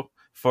show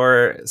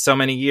for so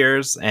many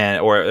years, and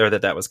or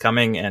that was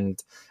coming,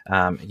 and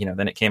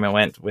then it came and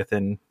went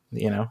within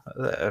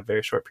a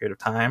very short period of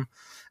time.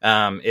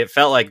 It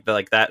felt like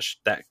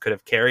that could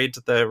have carried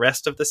the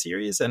rest of the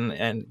series,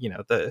 and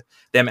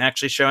them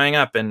actually showing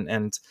up,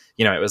 and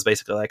it was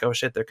basically like, oh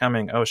shit, they're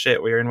coming, oh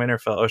shit, we're in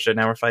Winterfell, oh shit,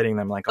 now we're fighting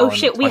them, like, oh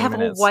shit, we have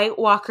minutes. A White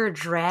Walker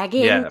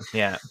dragon.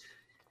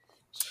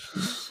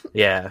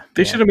 Yeah.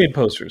 They should have made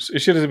posters. It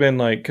should have been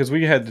like, because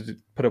we had to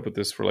put up with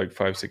this for like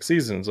 5-6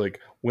 seasons. Like,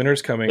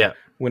 winter's coming, and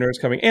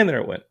there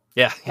it went.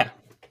 Yeah.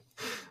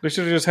 They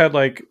should have just had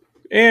like,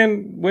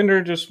 and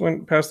winter just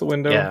went past the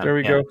window. Yeah, there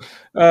we go.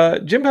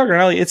 Jim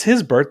Paganelli, it's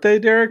his birthday,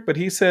 Derek, but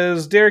he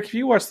says, Derek, if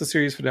you watch the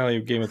series finale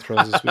of Game of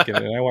Thrones this weekend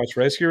and I watch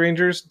Rescue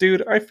Rangers,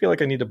 dude, I feel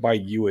like I need to buy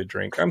you a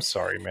drink. I'm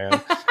sorry, man.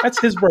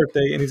 That's his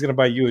birthday, and he's going to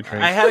buy you a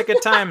drink. I had a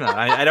good time, though.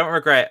 I don't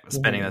regret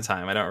spending the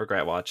time. I don't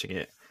regret watching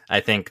it. I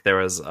think there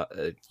was,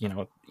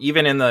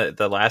 even in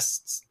the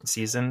last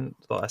season,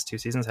 the last 2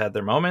 seasons had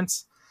their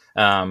moments,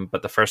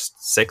 but the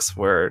first 6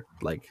 were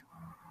like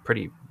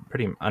pretty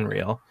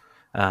unreal.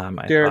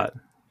 Derek, thought,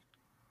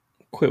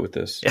 quit with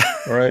this. Yeah.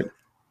 All right,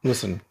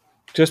 listen.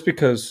 Just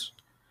because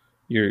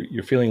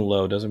you're feeling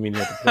low doesn't mean you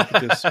have to look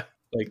at this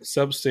like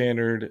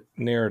substandard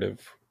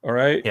narrative. All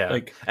right. Yeah.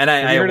 Like, and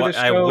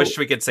I wish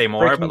we could say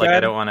more, Breaking but like Bad? I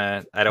don't want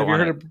to. I don't Have you want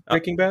heard of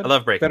Breaking Bad? I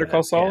love Breaking Better Bad.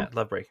 Call Saul. Yeah, I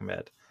love Breaking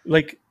Bad.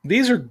 Like,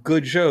 these are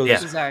good shows. Yeah.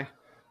 These are.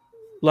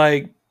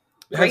 Like,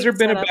 has Great there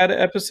been setup. a bad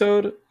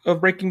episode of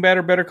Breaking Bad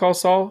or Better Call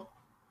Saul?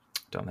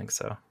 Don't think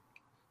so.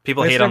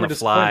 People It's hate on never The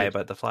Fly, disappointed.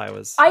 but The Fly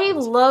was. I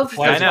love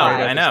The I know,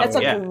 Fly. I know, That's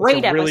a yeah. great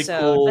It's a really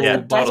episode. cool That's the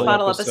best bottle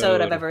bottle episode.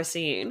 episode I've ever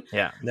seen.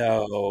 Yeah.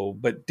 No,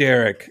 but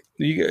Derek,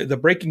 the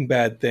Breaking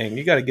Bad thing,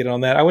 you got to get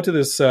on that. I went to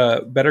this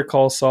Better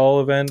Call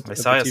Saul event I at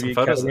saw the some TV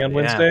photos Academy of on it.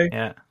 Wednesday.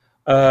 Yeah.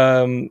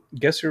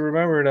 Guess who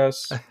remembered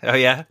us? Oh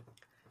yeah.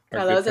 Our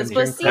Carlos good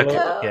friend Esposito.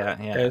 Giancarlo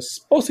Yeah.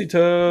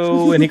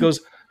 Esposito, and he goes,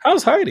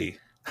 "How's Heidi?"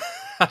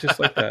 Just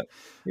like that.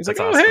 He's like,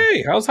 That's "Oh awesome.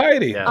 hey, how's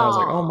Heidi?" Yeah. And I was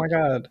like, Aw. "Oh my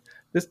god,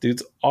 this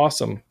dude's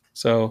awesome."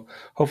 So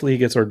hopefully he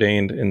gets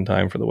ordained in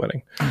time for the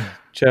wedding.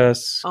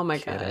 Just oh my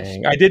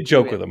kidding. gosh. I did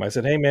joke with him. I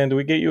said, "Hey man, do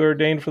we get you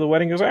ordained for the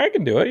wedding?" He goes, "I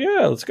can do it.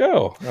 Yeah, let's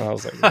go." And I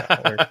was like,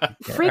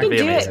 freaking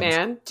do it,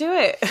 man. Do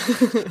it.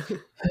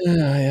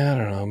 Yeah, I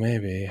don't know,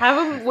 maybe.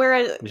 Have him wear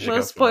a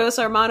Los Pollos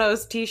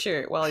Hermanos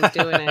t-shirt while he's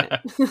doing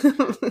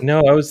it.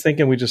 No, I was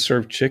thinking we just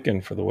serve chicken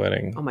for the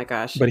wedding. Oh my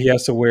gosh. But he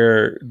has to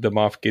wear the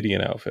Moff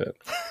Gideon outfit.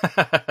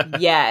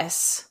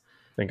 Yes.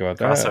 Think about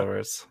that.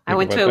 Crossovers. I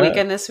went to a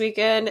weekend this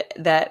weekend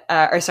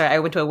I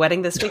went to a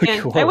wedding this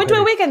weekend. I went to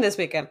a weekend this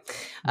weekend.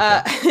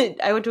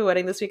 I went to a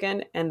wedding this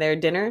weekend and their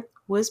dinner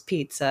was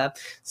pizza.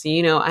 So,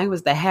 I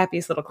was the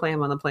happiest little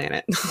clam on the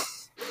planet.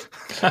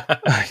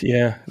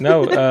 Yeah.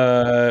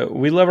 No,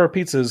 we love our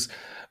pizzas.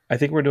 I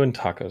think we're doing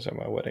tacos at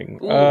my wedding.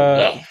 Ooh,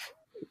 yeah.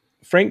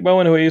 Frank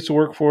Bowen, who I used to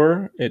work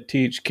for at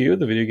THQ,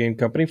 the video game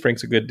company.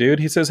 Frank's a good dude.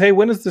 He says, "Hey,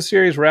 when is the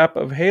series wrap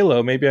of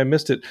Halo? Maybe I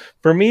missed it."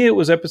 For me, it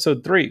was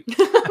episode 3.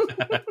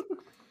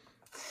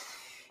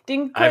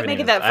 Didn't quite make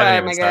it that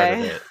far, my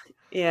guy.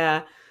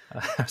 Yeah.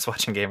 I was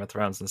watching Game of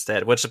Thrones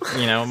instead, which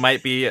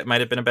might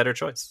have been a better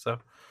choice. So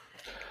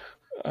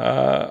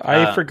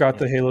I forgot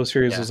the Halo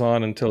series was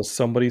on until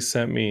somebody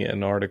sent me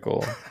an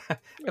article.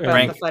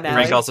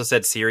 Frank also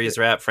said series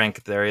wrap.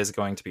 Frank, there is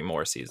going to be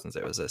more seasons.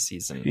 There was a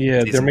season.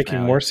 Yeah, they're making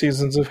finale. more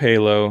seasons of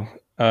Halo.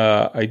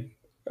 I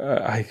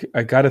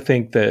got to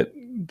think that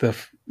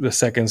the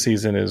second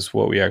season is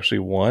what we actually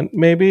want.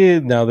 Maybe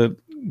now that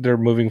they're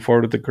moving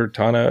forward with the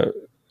Cortana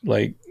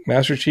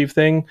Master Chief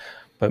thing,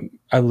 but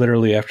I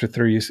literally after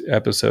 3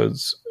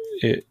 episodes,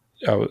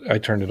 I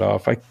turned it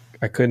off.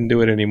 I couldn't do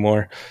it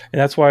anymore,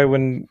 and that's why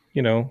when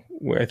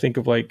I think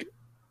of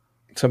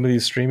some of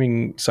these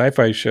streaming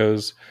sci-fi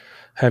shows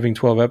having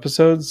 12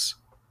 episodes,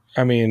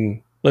 I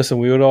mean, listen,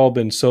 we would all have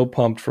been so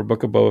pumped for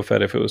Book of Boba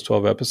Fett if it was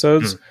 12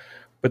 episodes,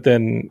 but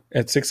then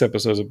at 6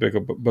 episodes of Book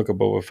of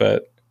Boba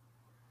Fett,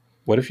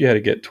 what if you had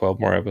to get 12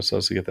 more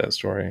episodes to get that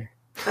story?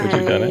 Would you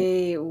have done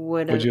it?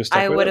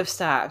 I would have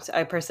stopped.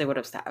 I personally would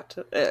have stopped.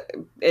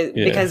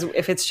 Because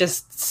if it's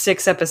just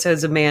 6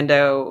 episodes of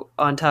Mando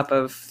on top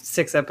of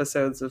 6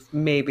 episodes of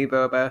maybe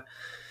Boba,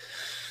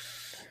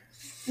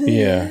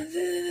 yeah,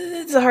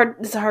 it's a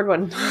hard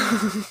one.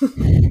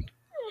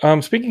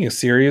 Speaking of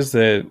series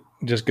that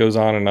just goes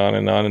on and on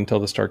and on until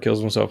the star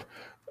kills himself,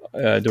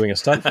 doing a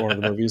stunt for one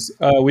of the movies.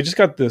 We just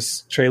got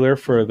this trailer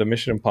for the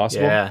Mission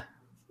Impossible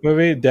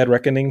movie, Dead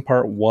Reckoning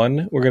Part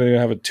 1. We're going to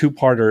have a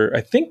 2-parter,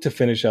 I think, to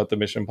finish out the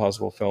Mission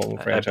Impossible film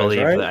franchise,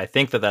 right? I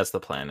think that's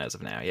the plan as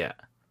of now, yeah.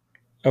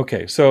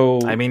 Okay, so...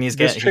 I mean, he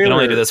can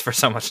only do this for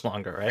so much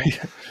longer, right?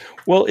 Yeah.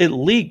 Well, it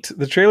leaked.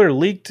 The trailer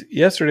leaked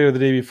yesterday or the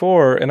day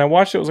before, and I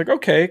watched it. I was like,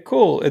 okay,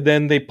 cool. And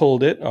then they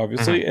pulled it,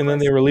 obviously, and then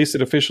they released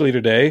it officially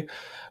today.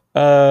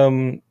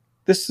 I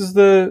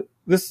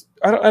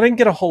didn't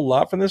get a whole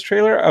lot from this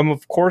trailer. I'm,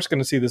 of course, going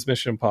to see this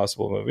Mission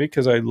Impossible movie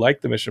because I like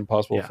the Mission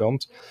Impossible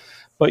films.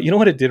 But you know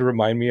what it did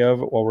remind me of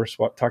while we're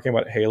talking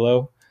about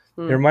Halo?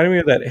 It reminded me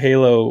of that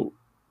Halo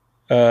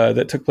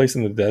that took place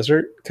in the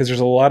desert, because there's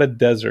a lot of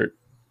desert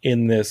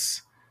in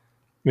this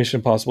Mission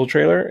Impossible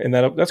trailer, and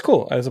that's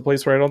cool. As a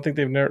place where I don't think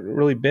they've never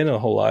really been a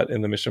whole lot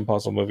in the Mission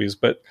Impossible movies,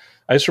 but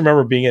I just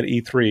remember being at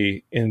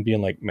E3 and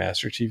being like,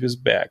 Master Chief is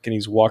back, and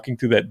he's walking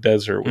through that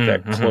desert with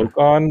that cloak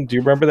on. Do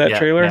you remember that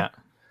trailer? Yeah.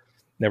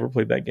 Never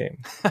played that game.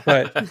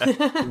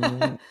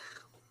 But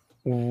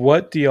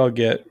what do y'all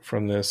get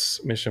from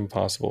this Mission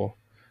Impossible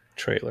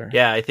trailer?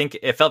 Yeah, I think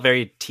it felt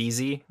very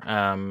teasy.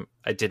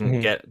 I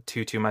didn't get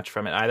too much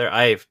from it either.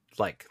 I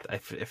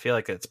feel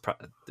like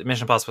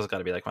Mission Impossible has got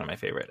to be like one of my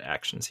favorite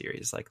action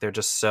series. Like, they're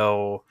just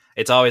so,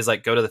 it's always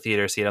like, go to the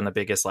theater, see it on the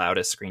biggest,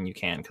 loudest screen you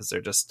can, because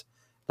they're just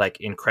like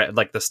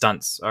like the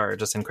stunts are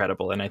just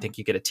incredible. And I think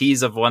you get a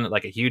tease of one,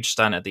 like a huge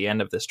stunt at the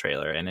end of this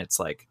trailer, and it's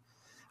like,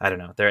 I don't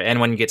know,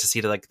 and when you get to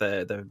see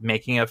the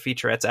making of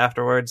featurettes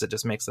afterwards, it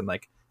just makes them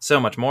like so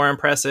much more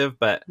impressive.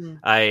 But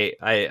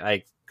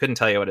I couldn't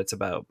tell you what it's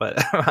about,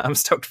 but I'm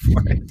stoked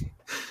for it.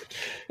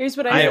 Here's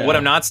what what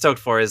I'm not stoked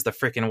for is the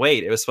freaking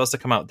wait. It was supposed to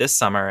come out this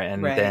summer,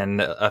 and then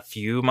a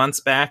few months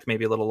back,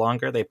 maybe a little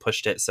longer, they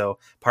pushed it. So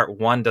part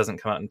 1 doesn't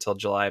come out until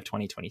July of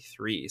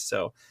 2023.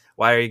 So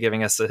why are you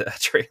giving us a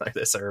trailer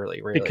this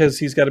early? Really? Because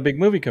he's got a big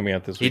movie coming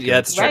out this week.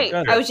 That's right.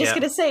 True. I was just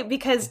going to say,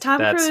 because Tom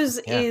Cruise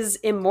is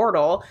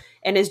immortal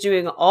and is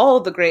doing all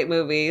the great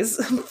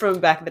movies from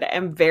back in the day.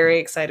 I'm very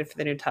excited for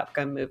the new Top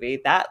Gun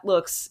movie. That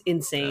looks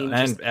insane.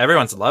 And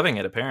everyone's loving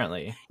it,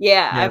 apparently.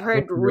 Yeah, I've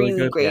heard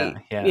really great,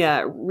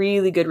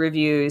 really good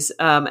reviews.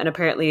 And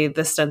apparently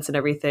the stunts and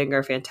everything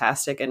are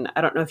fantastic. And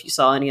I don't know if you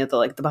saw any of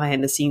the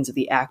behind the scenes of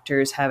the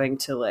actors having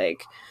to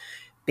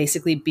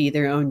basically be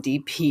their own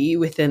DP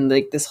within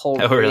this whole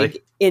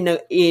rig in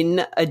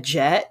a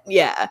jet.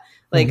 Yeah.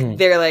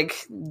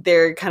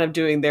 They're kind of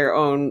doing their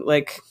own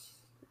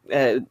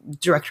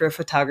director of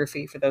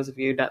photography, for those of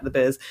you not in the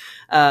biz,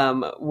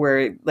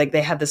 where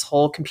they have this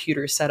whole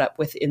computer set up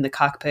within the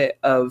cockpit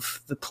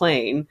of the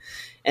plane,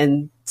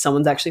 and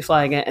someone's actually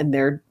flying it, and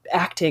they're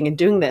acting and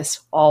doing this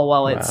all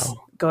while it's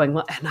going.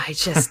 And I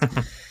just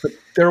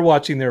they're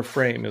watching their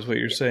frame, is what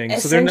you're saying.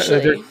 So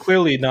they're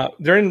clearly not.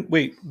 They're in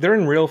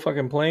real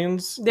fucking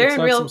planes. They're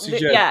in real.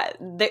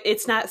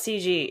 It's not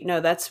CG. No,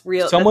 that's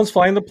real. Someone's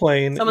flying the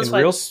plane in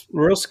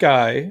real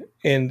sky,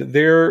 and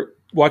they're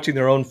watching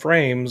their own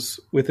frames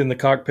within the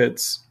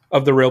cockpits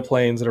of the real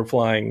planes that are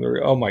flying.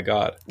 Oh my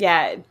god!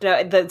 Yeah,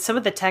 some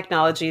of the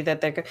technology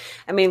that they're.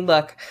 I mean,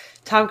 look,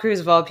 Tom Cruise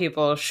of all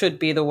people should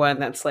be the one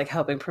that's like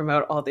helping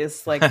promote all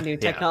this like new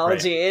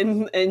technology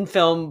in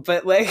film,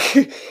 but like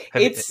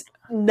it's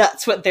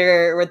nuts what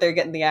they're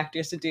getting the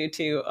actors to do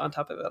too. On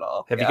top of it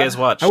all, have you guys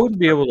watched? I wouldn't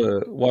be able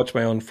to watch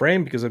my own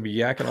frame because I'd be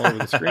yakking all over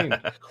the screen.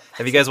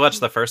 Have you guys watched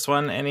the first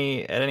one at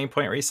any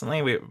point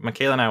recently?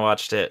 Michaela and I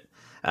watched it.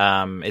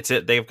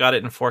 They've got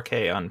it in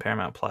 4K on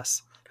Paramount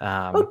Plus.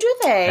 Oh, do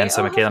they? And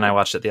so Michaela and I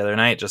watched it the other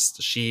night.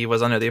 She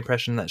was under the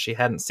impression that she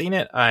hadn't seen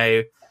it.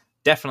 I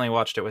definitely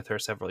watched it with her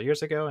several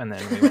years ago, and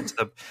then we went to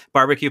the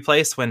barbecue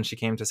place when she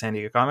came to San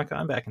Diego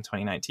Comic-Con back in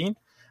 2019.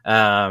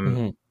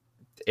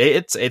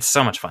 It's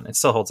so much fun. It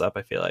still holds up.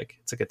 I feel like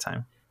it's a good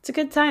time. It's a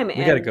good time.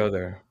 We got to go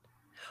there.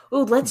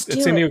 Oh, let's do it.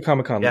 It's San Diego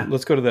Comic-Con. Yeah.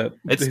 Let's go to that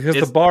because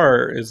the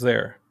bar is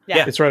there.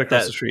 Yeah, it's right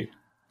across the street.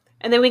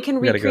 And then we can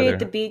recreate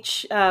the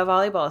beach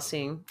volleyball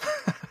scene.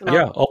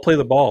 I'll play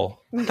the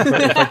ball.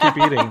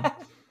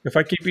 If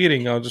I keep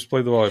eating, I'll just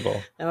play the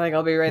volleyball.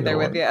 I'll be right there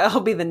with you.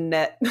 I'll be the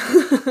net,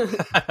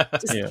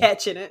 just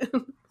catching it.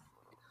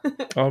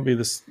 I'll be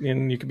this,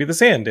 and you can be the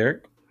sand,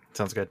 Derek.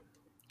 Sounds good.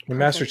 The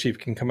Master Chief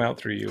can come out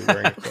through you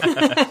wearing a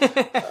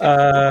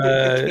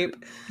cape.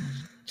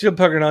 Jill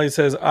Puckernelli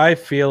says, "I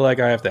feel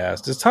like I have to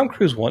ask: does Tom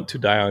Cruise want to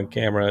die on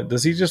camera?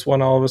 Does he just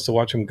want all of us to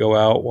watch him go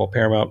out while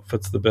Paramount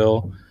foots the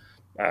bill?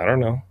 I don't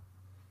know."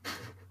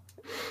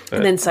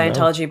 And then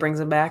Scientology brings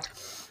him back.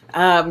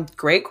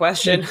 Great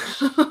question.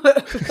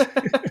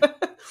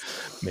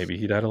 Maybe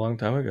he died a long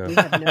time ago. We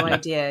have no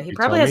idea. He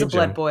probably has a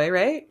blood boy,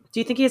 right? Do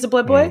you think he has a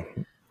blood boy?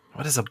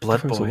 What is a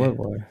blood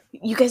boy?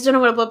 You guys don't know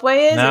what a blood boy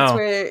is? No. It's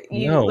where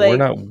we're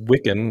not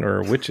Wiccan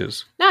or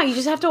witches. No, you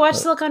just have to watch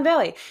Silicon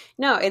Valley.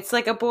 No, it's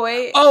like a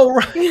boy. Oh,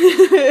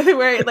 right.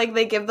 Where like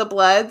they give the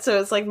blood, so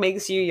it's like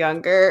makes you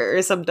younger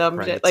or some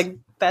dumb shit. Like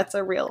that's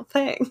a real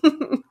thing.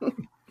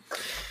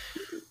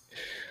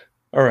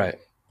 All right.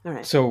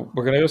 So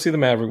we're going to go see the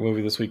Maverick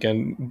movie this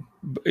weekend,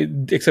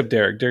 except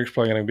Derek. Derek's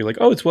probably going to be like,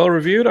 oh, it's well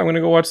reviewed. I'm going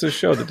to go watch this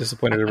show that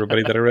disappointed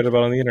everybody that I read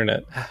about on the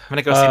internet. I'm going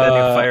to go see that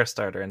new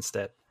Firestarter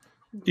instead.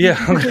 Yeah.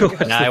 I'm gonna go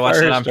watch I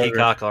watched it on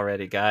Peacock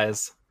already,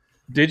 guys.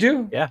 Did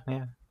you? Yeah.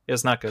 It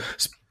was not good.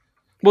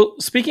 Well,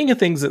 speaking of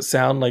things that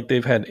sound like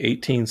they've had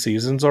 18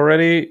 seasons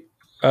already,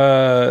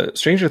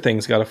 Stranger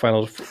Things got a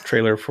final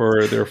trailer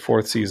for their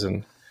 4th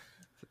season.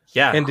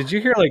 Yeah. And did you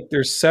hear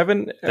there's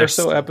 7 or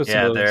so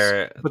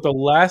episodes, but the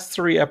last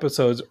 3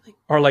 episodes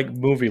are like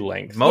movie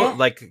length. They're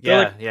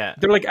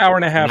like hour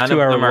and a half, 2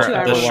 hours.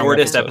 The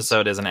shortest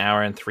episode is an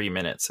hour and 3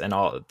 minutes, and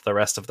all the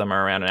rest of them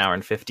are around an hour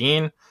and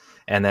 15,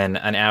 and then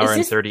an hour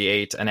and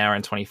 38, an hour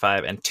and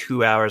 25, and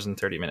 2 hours and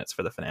 30 minutes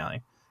for the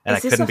finale. And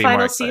is this the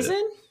final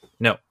season?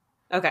 No.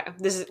 Okay.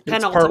 This is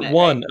part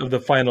 1 of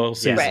the final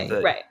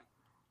season.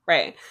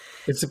 Right.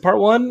 It's a part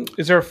 1.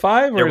 Is there a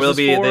 5? Or there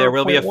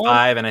will be a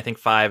 5, and I think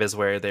 5 is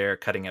where they're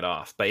cutting it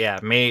off. But yeah,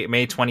 May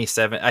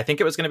 27th. I think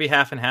it was going to be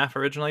half and half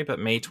originally, but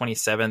May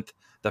 27th,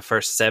 the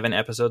first 7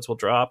 episodes will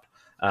drop,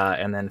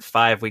 and then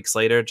 5 weeks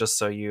later, just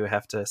so you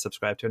have to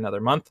subscribe to another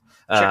month,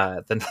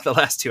 then the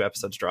last 2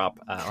 episodes drop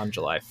on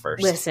July 1st.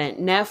 Listen,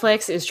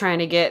 Netflix is trying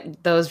to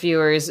get those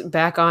viewers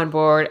back on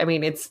board. I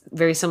mean, it's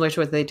very similar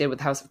to what they did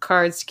with House of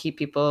Cards to keep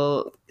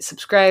people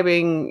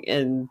subscribing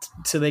and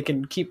so they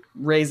can keep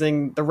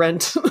raising the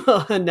rent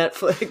on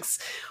Netflix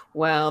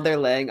while they're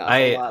laying off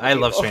a lot of I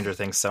love people. Stranger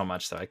Things so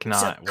much, though. I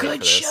cannot wait for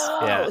this. Show.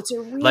 Yeah. It's a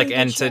really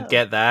good show. To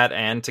get that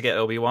and to get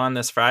Obi-Wan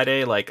this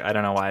Friday, I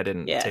don't know why I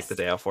didn't take the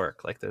day off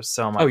work. There's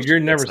so much. Oh, you're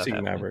never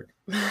seeing Maverick.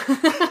 We're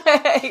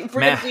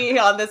going to be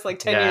on this 10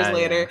 years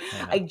later.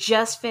 Yeah. I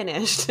just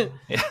finished.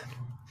 Yeah.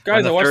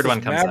 Guys, I watched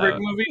this Maverick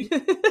movie.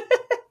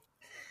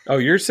 Oh,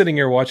 you're sitting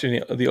here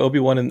watching the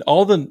Obi-Wan, and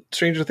all the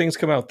Stranger Things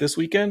come out this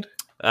weekend?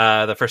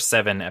 The first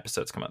 7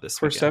 episodes come out this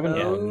weekend. First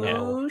 7?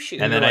 Yeah.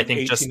 Shoot. And then I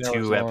think just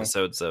 2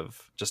 episodes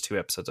of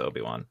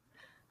Obi-Wan.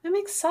 I'm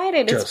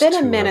excited. It's been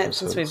a minute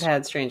since we've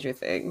had Stranger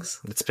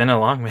Things. It's been a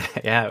long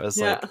minute. Yeah, it was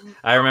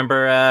I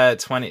remember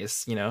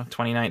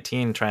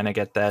 2019 trying to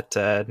get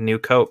that new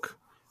Coke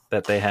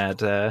that they had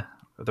the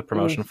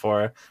promotion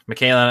for.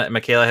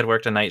 Michaela had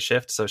worked a night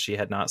shift, so she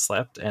had not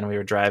slept, and we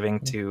were driving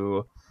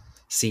to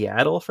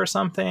Seattle for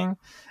something,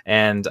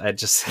 and I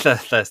just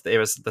it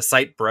was the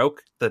site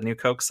broke. The new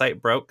Coke site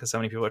broke because so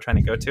many people were trying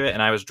to go to it,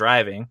 and I was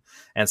driving,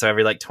 and so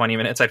every 20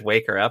 minutes I'd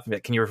wake her up and be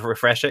like, "Can you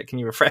refresh it? Can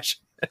you refresh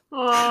it?"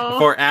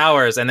 For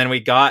hours, and then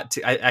we got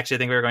to. I actually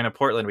think we were going to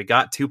Portland. We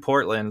got to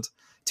Portland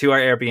to our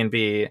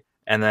Airbnb,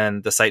 and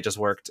then the site just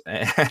worked,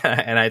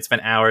 and I'd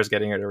spent hours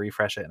getting her to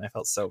refresh it, and I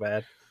felt so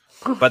bad.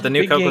 But the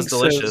new Coke was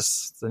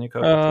delicious. The new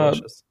Coke was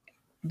delicious.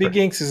 Big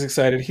Yanks is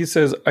excited. He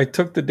says, "I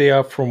took the day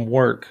off from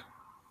work."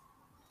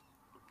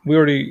 We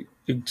already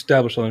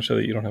established on the show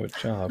that you don't have a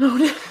job.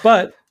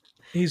 But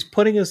he's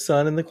putting his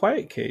son in the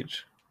quiet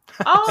cage.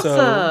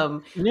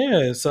 Awesome. So,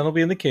 yeah, his son will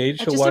be in the cage.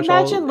 He'll just watch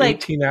imagine, all like,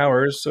 18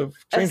 hours of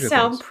Stranger a Things.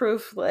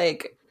 soundproof,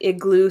 like,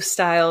 igloo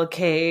style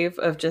cave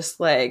of just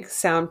like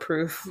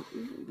soundproof,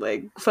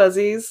 like,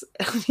 fuzzies.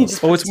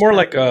 It's more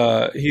like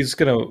he's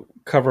gonna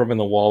cover him in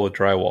the wall with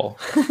drywall.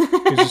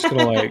 He's just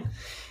gonna like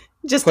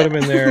just put him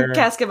in there.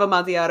 Cask of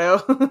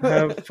Amontillado.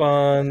 Have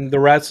fun.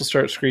 The rats will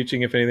start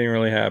screeching if anything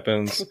really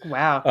happens.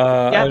 Wow.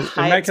 And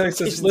Matt Kelly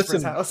says,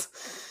 "Listen,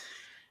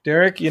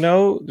 Derek,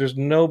 there's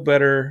no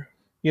better.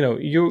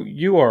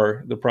 You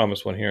are the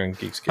promised one here in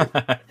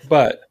Geekscape,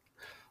 but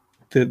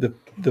the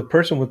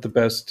person with the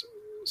best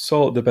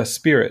soul, the best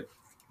spirit,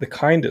 the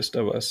kindest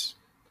of us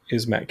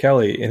is Matt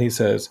Kelly." And he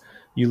says,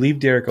 "You leave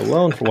Derek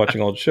alone for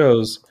watching old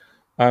shows.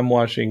 I'm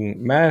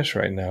watching MASH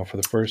right now for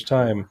the first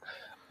time."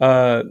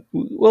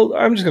 Well,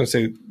 I'm just going to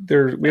say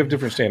we have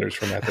different standards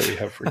for Matt that we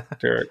have for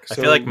Derek. So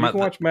I feel like you can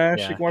watch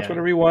MASH, you can watch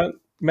whatever you want.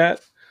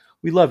 Matt,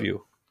 we love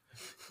you.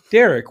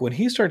 Derek, when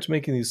he starts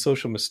making these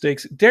social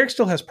mistakes, Derek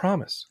still has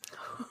promise.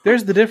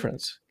 There's the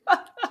difference.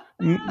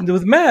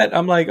 With Matt,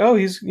 I'm like, oh,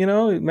 he's,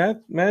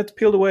 Matt's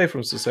peeled away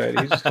from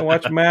society. He's just going to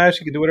watch MASH.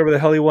 He can do whatever the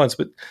hell he wants.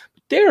 But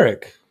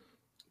Derek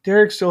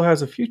still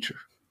has a future.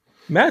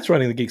 Matt's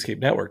running the Geekscape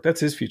Network. That's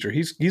his future.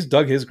 He's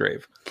dug his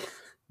grave.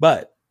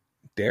 But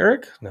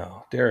Derek,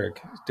 no,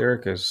 Derek,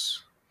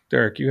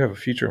 you have a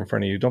future in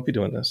front of you. Don't be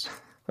doing this.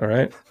 All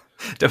right?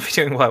 Don't be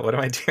doing what? What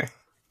am I doing?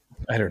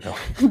 I don't know.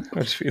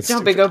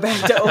 Don't be go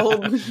back to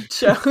old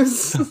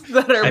shows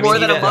that are more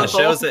than a month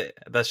old.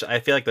 I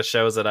feel like the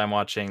shows that I'm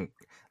watching,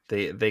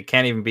 they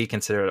can't even be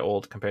considered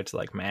old compared to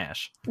like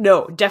MASH.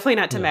 No, definitely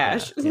not to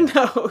MASH. Yeah.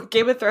 No,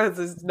 Game of Thrones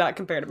is not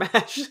compared to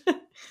MASH.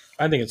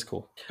 I think it's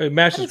cool.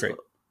 MASH is great.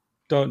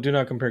 Cool. Do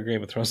not compare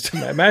Game of Thrones to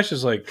MASH. MASH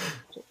is like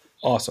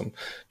awesome.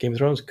 Game of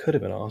Thrones could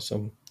have been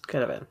awesome.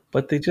 Could have been.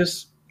 But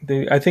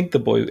I think the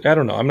boys, I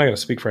don't know, I'm not going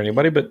to speak for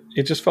anybody, but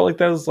it just felt like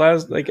that was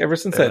ever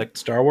since that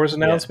Star Wars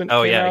announcement. Yeah.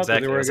 Oh, yeah,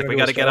 exactly. We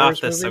got to get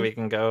off this so we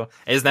can go.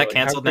 Isn't that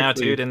canceled now,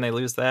 too? Didn't they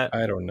lose that?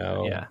 I don't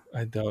know. Yeah.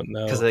 I don't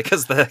know.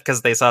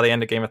 Because they saw the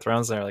end of Game of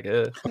Thrones and they're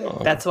like,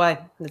 ugh. That's why.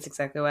 That's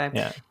exactly why.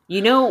 Yeah.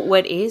 You know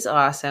what is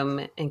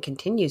awesome and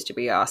continues to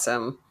be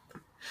awesome?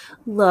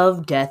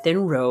 Love, Death,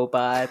 and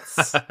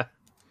Robots.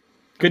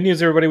 Good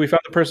news, everybody! We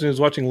found the person who's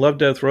watching Love,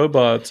 Death,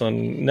 Robots on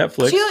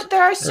Netflix.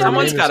 There are so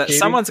many.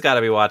 Someone's got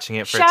to be watching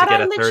it for it to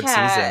get a third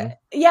season.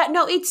 Yeah,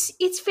 no,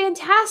 it's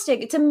fantastic.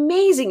 It's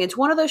amazing. It's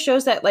one of those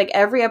shows that like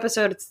every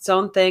episode it's its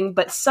own thing,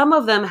 but some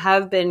of them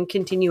have been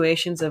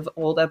continuations of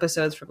old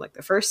episodes from like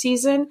the first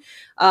season.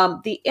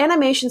 The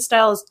animation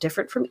style is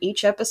different from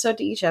each episode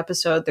to each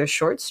episode. They're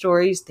short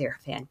stories. They're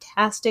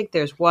fantastic.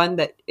 There's one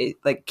that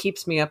like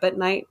keeps me up at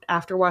night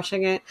after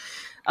watching it.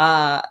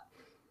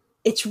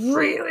 It's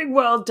really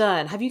well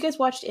done. Have you guys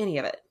watched any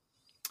of it?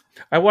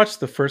 I watched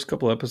the first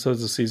couple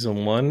episodes of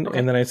season 1,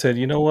 and then I said,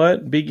 you know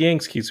what? Big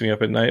Yanks keeps me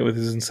up at night with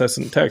his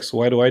incessant texts.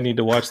 Why do I need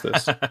to watch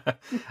this?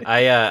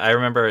 I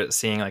remember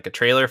seeing like a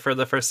trailer for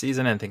the first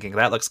season and thinking,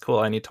 that looks cool.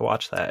 I need to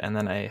watch that. And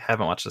then I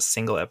haven't watched a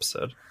single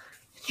episode.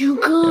 You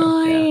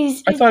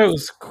guys. Yeah.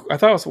 I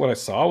thought what I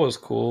saw was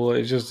cool.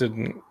 It just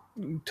didn't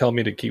tell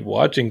me to keep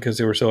watching because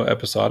they were so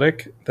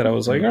episodic that I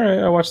was like, all right,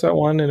 I watched that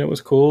one and it was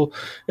cool.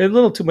 A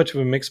little too much of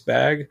a mixed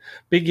bag.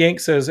 Big Yank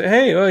says,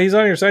 hey, he's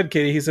on your side,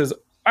 Katie. He says,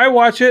 I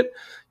watch it.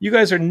 You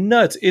guys are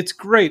nuts. It's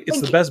great.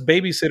 It's the best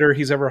babysitter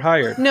he's ever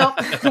hired. No.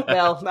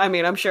 Well, I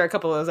mean, I'm sure a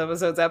couple of those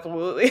episodes,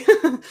 absolutely.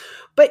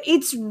 But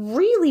it's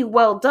really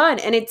well done.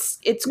 And it's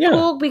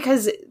cool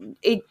because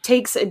it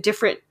takes a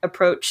different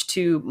approach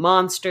to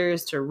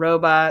monsters, to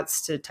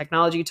robots, to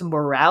technology, to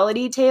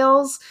morality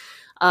tales.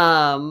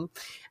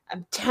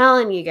 I'm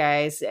telling you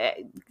guys,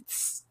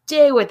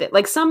 stay with it.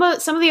 Like some of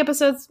the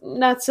episodes,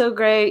 not so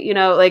great.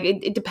 Like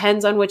it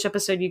depends on which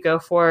episode you go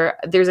for.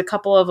 There's a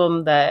couple of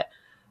them that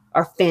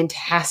are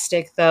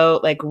fantastic, though.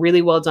 Like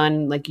really well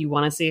done. Like you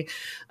want to see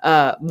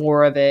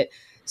more of it.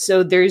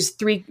 So there's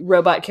 3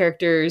 robot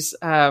characters.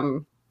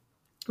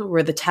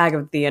 Where the tag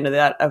at the end of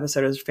that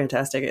episode is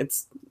fantastic.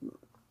 It's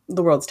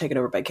the world's taken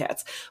over by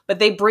cats, but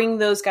they bring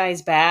those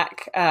guys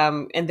back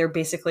and they're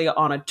basically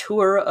on a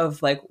tour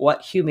of like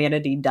what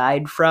humanity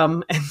died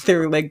from, and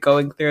they're like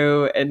going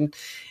through and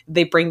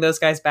they bring those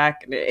guys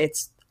back.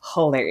 It's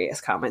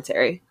hilarious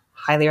commentary.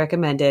 Highly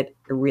recommend it.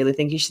 I really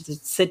think you should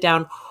sit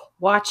down,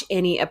 watch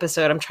any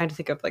episode. I'm trying to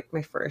think of like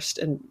my first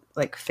and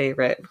like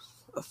favorite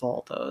of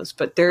all those,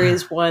 but there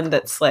is one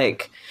that's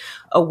like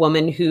a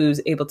woman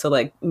who's able to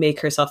like make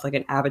herself like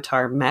an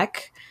avatar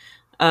mech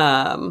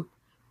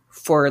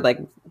for like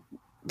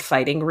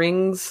fighting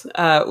rings,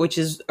 which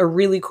is a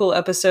really cool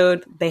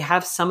episode. They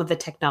have some of the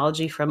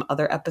technology from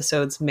other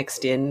episodes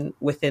mixed in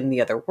within the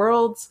other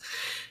worlds.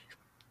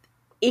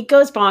 It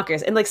goes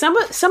bonkers, and like some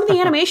of the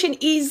animation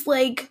is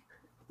like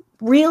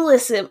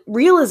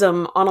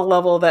realism on a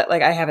level that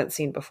like I haven't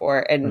seen before.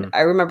 And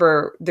I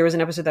remember there was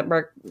an episode that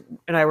Mark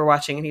and I were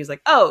watching, and he was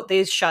like, "Oh,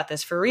 they shot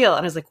this for real,"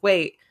 and I was like,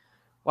 "Wait,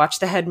 watch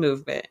the head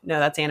movement. No,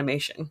 that's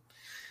animation."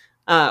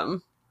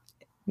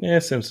 Yeah,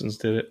 Simpsons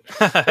did it.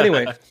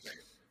 Anyway,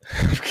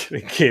 I'm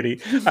kidding,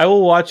 Katie. I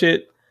will watch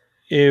it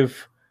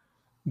if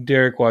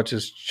Derek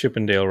watches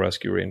Chippendale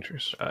Rescue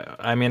Rangers.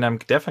 I mean, I'm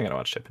definitely going to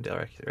watch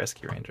Chippendale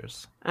Rescue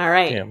Rangers. All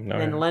right. Damn, no,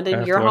 then, I London,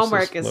 have your to watch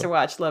homework this. is to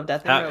watch Love,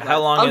 Death, and Robots.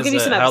 How long I'll give you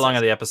some how long episodes.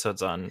 are the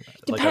episodes on?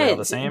 Like, are they all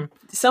the same?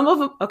 Some of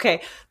them,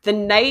 okay. The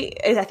night,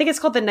 I think it's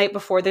called The Night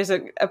Before. There's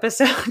an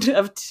episode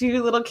of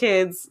two little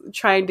kids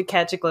trying to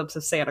catch a glimpse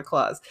of Santa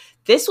Claus.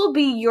 This will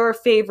be your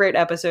favorite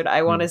episode.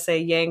 I want to say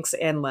Yanks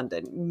and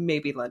London.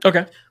 Maybe London.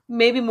 Okay.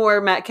 Maybe more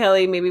Matt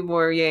Kelly, maybe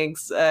more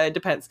Yanks.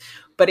 Depends.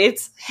 But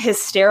it's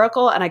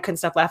hysterical, and I couldn't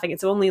stop laughing.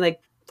 It's only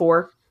like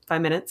 4-5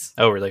 minutes.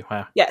 Oh, really?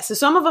 Wow. Yeah, so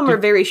some of them are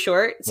very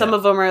short. Some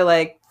of them are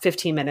like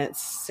 15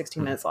 minutes,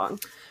 16 minutes long.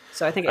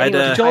 So I think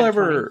did y'all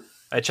ever?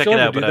 I check it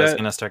out, but I was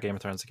going to start Game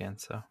of Thrones again.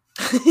 So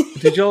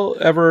did y'all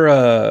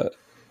ever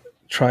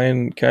try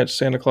and catch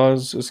Santa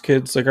Claus as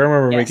kids? Like I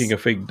remember making a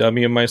fake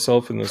dummy of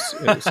myself in this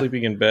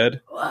sleeping in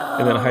bed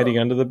and then hiding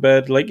under the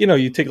bed. Like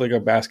you take like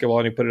a basketball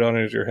and you put it on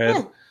as your head.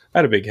 Yeah. I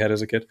had a big head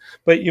as a kid,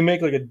 but you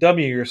make like a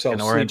dummy of yourself.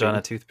 An orange on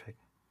a toothpick.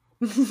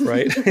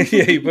 Right?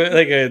 Yeah, you put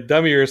like a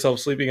dummy of yourself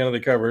sleeping under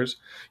the covers.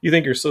 You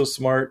think you're so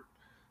smart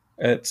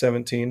at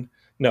 17?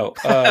 No,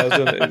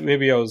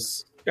 maybe I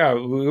was. Yeah,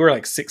 we were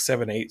like 6,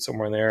 7, 8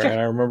 somewhere in there, and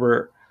I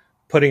remember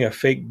putting a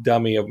fake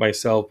dummy of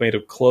myself made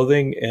of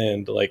clothing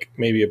and like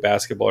maybe a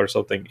basketball or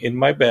something in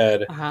my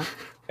bed,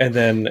 and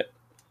then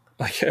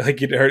like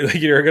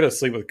you're gonna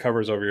sleep with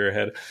covers over your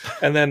head,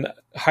 and then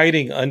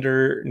hiding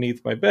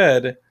underneath my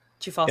bed.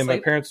 Did you fall asleep? My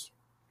parents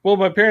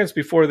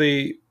before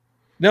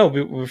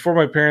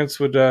my parents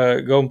would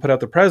go and put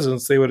out the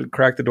presents, they would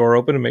crack the door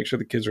open and make sure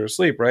the kids are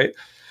asleep, right?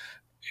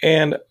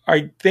 And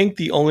I think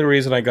the only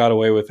reason I got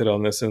away with it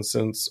on this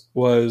instance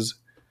was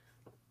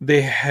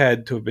they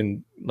had to have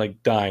been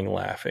like dying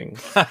laughing,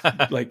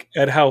 like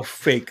at how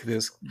fake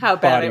this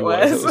body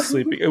was. It was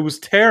sleeping. It was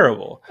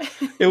terrible.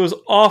 It was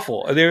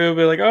awful. And they would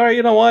be like, all right,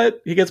 you know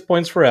what? He gets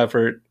points for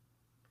effort.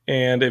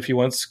 And if he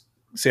wants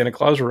Santa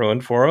Claus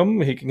ruined for him,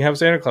 he can have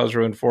Santa Claus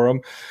ruined for him.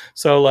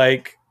 So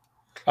like,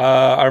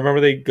 I remember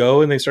they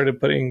go and they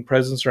started putting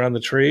presents around the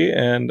tree,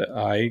 and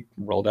I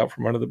rolled out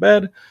from under the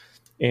bed.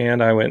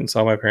 And I went and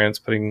saw my parents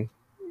putting.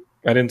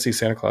 I didn't see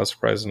Santa Claus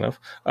surprised enough.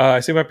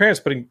 I see my parents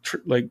putting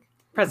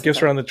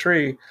gifts around the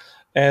tree,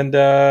 and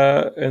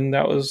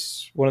that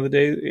was one of the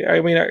days.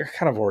 I mean, I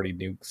kind of already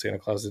knew Santa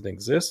Claus didn't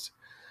exist,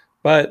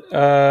 but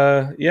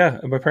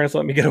and my parents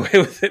let me get away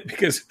with it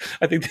because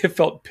I think they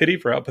felt pity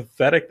for how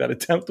pathetic that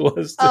attempt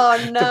was to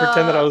pretend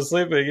that I was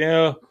sleeping.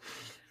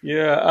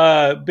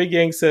 Yeah. Big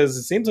Yang says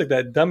it seems like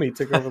that dummy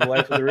took over the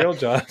life of the real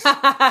John.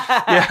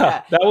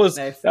 Yeah, that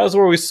was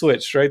where we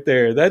switched right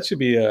there. That should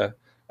be a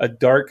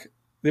dark.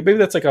 Maybe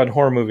that's like on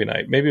horror movie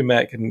night. Maybe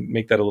Matt can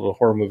make that a little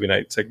horror movie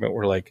night segment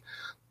where like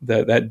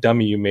that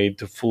dummy you made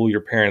to fool your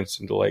parents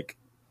into like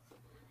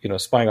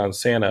spying on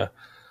Santa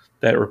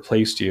that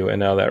replaced you, and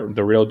now that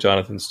the real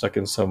Jonathan's stuck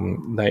in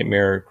some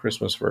nightmare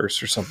Christmas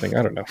verse or something.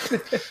 I don't know,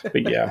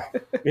 but yeah,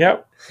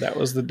 that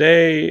was the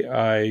day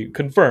I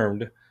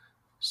confirmed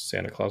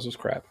Santa Claus was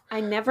crap. I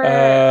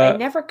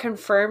never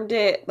confirmed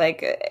it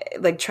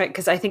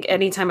because I think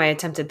anytime I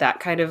attempted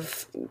that kind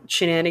of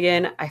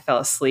shenanigan, I fell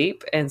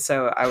asleep, and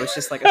so I was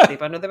just like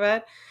asleep under the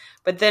bed.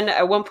 But then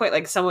at one point,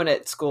 like someone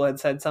at school had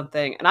said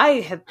something, and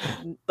I had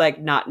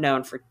like not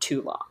known for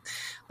too long.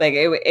 Like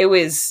it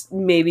was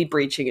maybe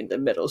breaching into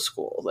middle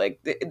school.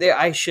 Like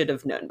I should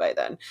have known by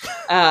then.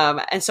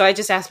 And so I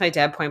just asked my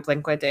dad point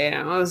blank one day,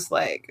 and I was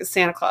like, "Is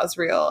Santa Claus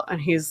real?"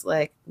 And he's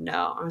like,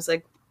 "No." I was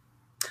like,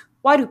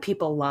 why do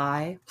people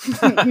lie? He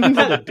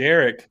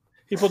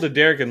pulled a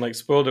Derek and like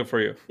spoiled it for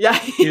you. Yeah.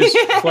 He just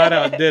flat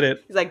out did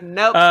it. He's like,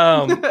 nope.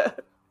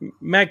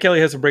 Matt Kelly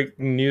has some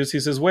breaking news. He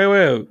says,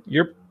 wait,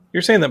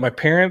 you're saying that my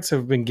parents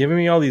have been giving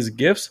me all these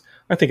gifts?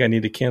 I think I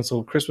need to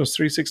cancel Christmas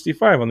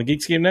 365 on the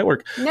Geekscape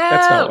Network. No.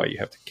 That's not why you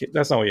have to.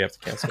 That's not why you have to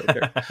cancel it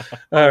there.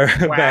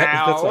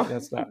 Wow.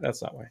 That's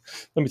not why.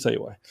 Let me tell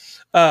you why.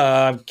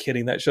 I'm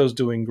kidding. That show's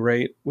doing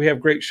great. We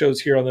have great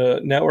shows here on the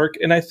network,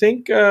 and I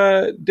think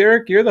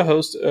Derek, you're the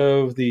host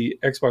of the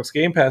Xbox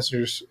Game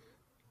Passengers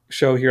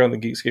show here on the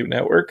Geekscape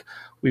Network.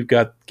 We've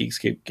got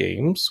Geekscape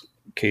Games.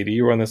 Katie,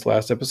 you were on this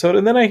last episode,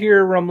 and then I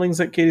hear rumblings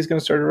that Katie's going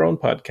to start her own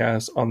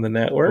podcast on the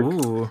network.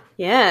 Ooh.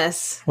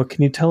 Yes. What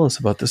can you tell us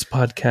about this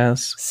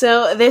podcast?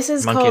 So this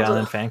is Monkey called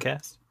Island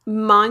Fancast.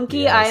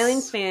 Monkey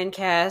Island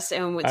Fancast,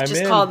 and it's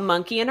just called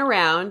Monkeying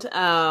Around.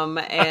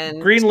 And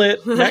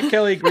greenlit, Matt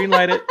Kelly,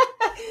 greenlight it.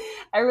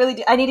 I really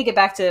do. I need to get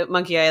back to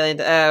Monkey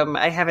Island.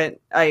 I haven't.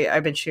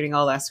 I've been shooting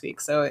all last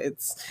week, so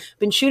it's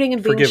been shooting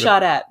and being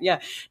shot at. Yeah.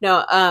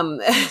 No.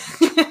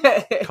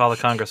 Call the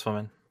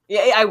Congresswoman.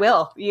 Yeah, I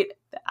will.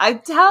 I'm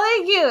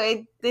telling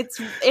you,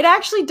 it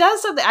actually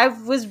does something. I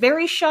was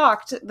very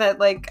shocked that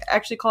like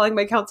actually calling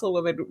my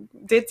councilwoman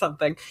did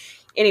something.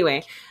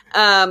 Anyway,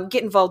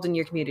 get involved in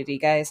your community,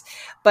 guys.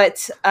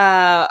 But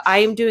I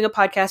am doing a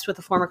podcast with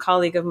a former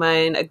colleague of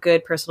mine, a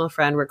good personal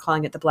friend. We're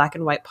calling it the Black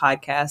and White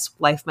Podcast.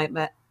 Life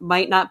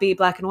might not be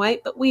black and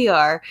white, but we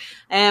are.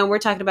 And we're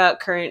talking about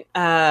current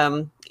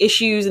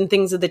issues and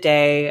things of the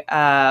day.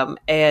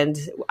 And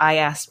I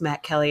asked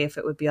Matt Kelly if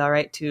it would be all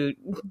right to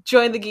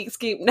join the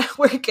Geekscape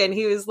Network. And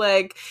he was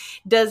like,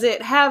 does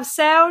it have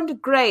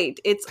sound? Great.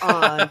 It's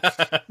on.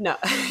 No,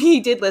 he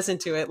did listen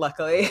to it,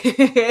 luckily.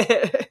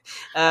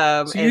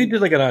 So you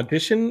did like an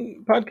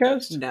audition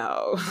podcast?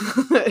 No.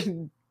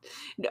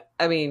 No,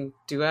 I mean,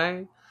 do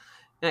I?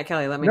 Matt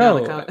Kelly, let me know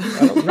in the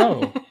comments. I don't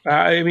know.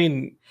 I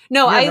mean...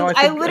 No,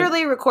 I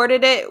literally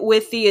recorded it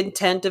with the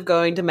intent of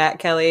going to Matt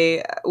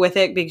Kelly with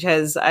it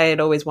because I had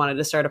always wanted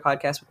to start a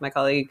podcast with my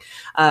colleague,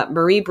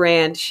 Marie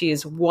Brand. She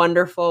is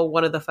wonderful,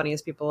 one of the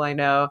funniest people I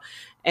know.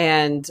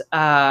 And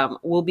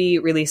we'll be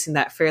releasing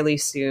that fairly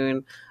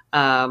soon.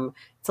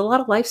 It's a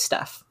lot of life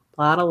stuff.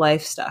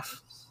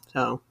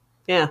 So,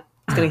 yeah,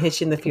 it's going to hit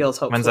you in the feels,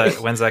 hopefully.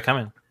 When's that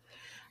coming?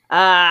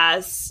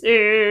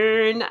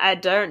 Soon. I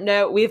don't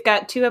know. We've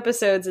got 2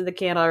 episodes in the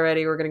can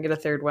already. We're going to get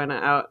a 3rd one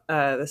out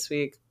this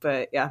week,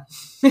 but yeah.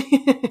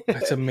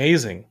 That's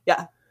amazing.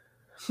 Yeah.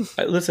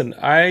 Listen,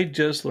 I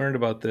just learned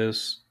about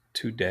this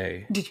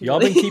today. Did you Y'all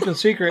really? been keeping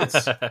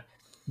secrets.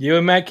 You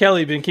and Matt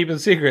Kelly been keeping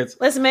secrets.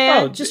 Listen,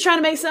 man, just trying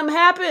to make something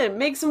happen.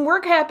 Make some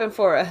work happen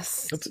for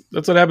us.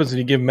 That's what happens when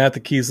you give Matt the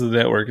keys to the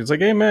network. It's like,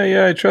 hey, Matt,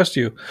 yeah, I trust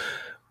you.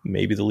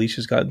 Maybe the leash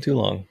has gotten too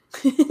long.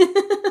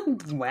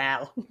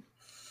 Wow.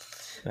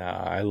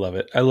 I love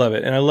it.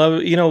 And I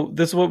love,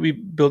 this is what we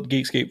built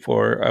Geekscape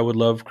for. I would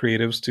love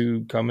creatives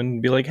to come and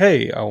be like,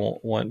 hey, I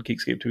want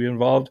Geekscape to be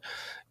involved.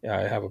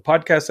 I have a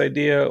podcast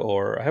idea,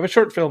 or I have a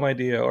short film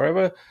idea, or I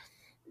have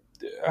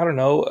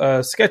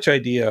a sketch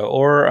idea,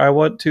 or I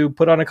want to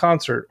put on a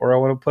concert, or I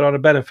want to put on a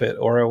benefit,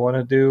 or I want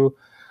to do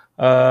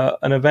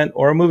an event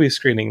or a movie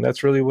screening.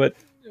 That's really what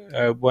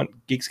I want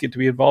Geekscape to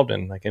be involved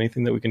in. Like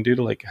anything that we can do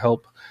to like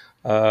help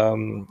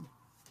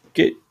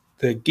get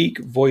the geek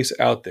voice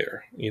out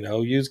there,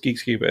 use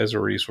Geekscape as a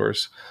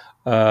resource.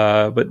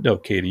 But no,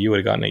 Katie, you would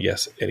have gotten a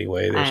yes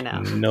anyway.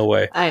 There's no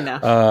way. I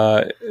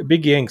know.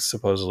 Big Yanks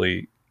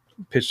supposedly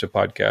pitched a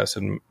podcast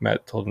and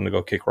Matt told him to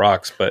go kick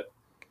rocks, but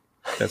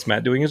that's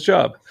Matt doing his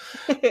job.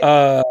 We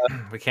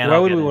can't. Why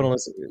would we want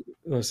to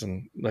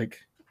listen?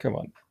 Like, come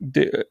on.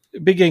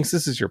 Big Yanks,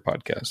 this is your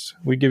podcast.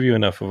 We give you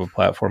enough of a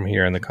platform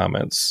here in the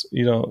comments.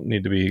 You don't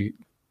need to be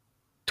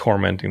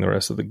tormenting the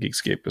rest of the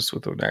Geekscapists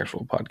with an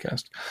actual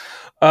podcast.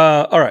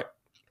 All right.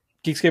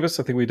 Geekscapists,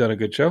 I think we've done a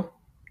good show.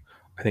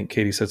 I think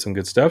Katie said some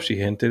good stuff. She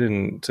hinted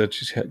and said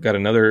she's got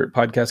another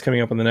podcast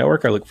coming up on the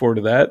network. I look forward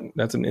to that.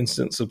 That's an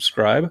instant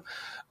subscribe.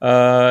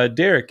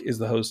 Derek is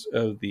the host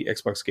of the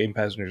Xbox Game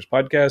Passengers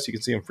podcast. You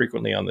can see him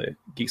frequently on the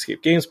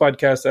Geekscape Games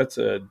podcast. That's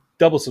a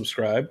double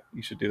subscribe.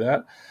 You should do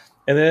that.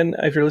 And then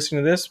if you're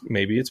listening to this,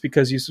 maybe it's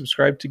because you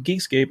subscribe to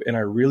Geekscape, and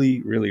I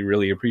really, really,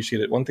 really appreciate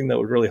it. One thing that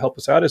would really help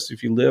us out is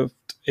if you left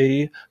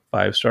a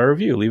 5-star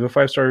review. Leave a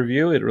 5-star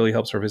review. It really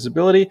helps our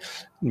visibility.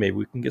 Maybe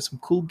we can get some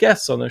cool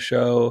guests on the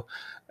show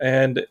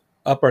and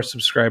up our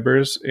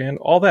subscribers and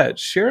all that.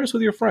 Share us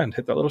with your friend.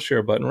 Hit that little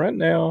share button right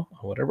now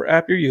on whatever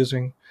app you're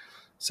using.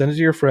 Send it to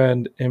your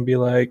friend and be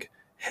like,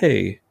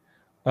 hey,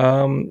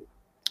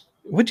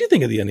 what do you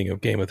think of the ending of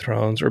Game of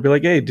Thrones? Or be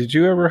like, hey, did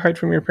you ever hide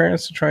from your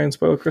parents to try and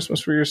spoil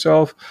Christmas for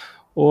yourself?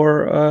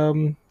 Or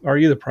are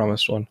you the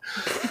promised one?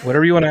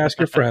 Whatever you want to ask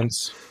your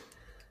friends,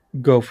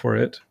 go for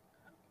it.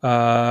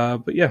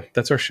 But yeah,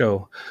 that's our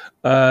show.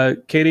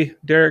 Katie,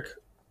 Derek,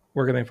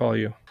 where can they follow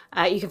you?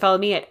 You can follow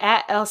me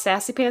at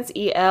ElSassyPants,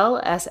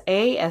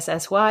 ElSassyPants,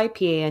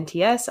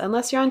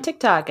 unless you're on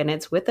TikTok and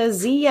it's with a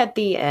Z at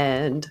the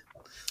end.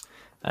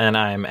 And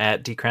I'm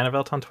at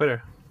DCranevelt on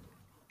Twitter.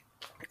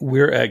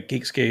 We're at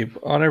Geekscape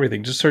on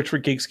everything. Just search for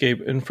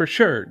Geekscape, and for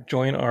sure,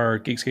 join our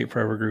Geekscape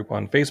Forever group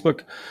on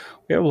Facebook.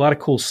 We have a lot of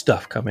cool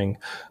stuff coming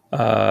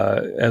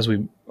as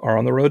we are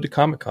on the road to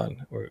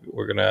Comic-Con.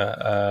 We're going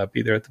to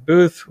be there at the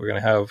booth. We're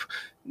going to have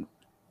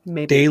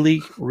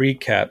daily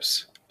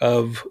recaps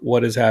of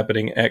what is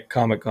happening at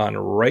Comic-Con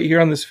right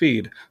here on this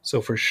feed. So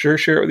for sure,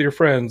 share it with your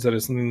friends. That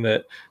is something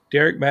that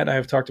Derek, Matt, and I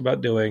have talked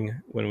about doing.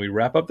 When we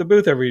wrap up the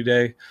booth every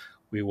day,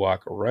 we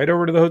walk right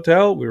over to the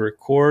hotel. We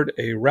record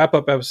a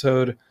wrap-up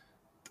episode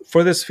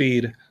for this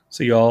feed.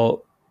 So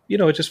y'all,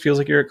 it just feels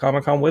like you're at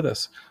Comic-Con with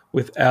us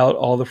without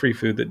all the free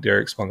food that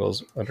Derek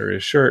smuggles under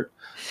his shirt.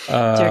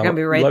 Derek, I'm going to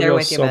be right there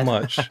with you, so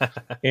much.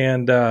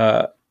 And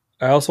I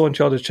also want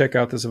y'all to check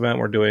out this event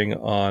we're doing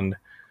on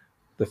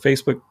the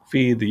Facebook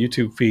feed, the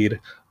YouTube feed.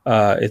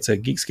 It's a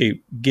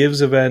Geekscape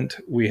Gives event.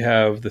 We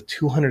have the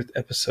 200th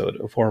episode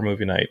of Horror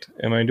Movie Night.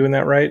 Am I doing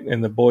that right?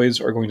 And the boys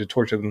are going to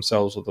torture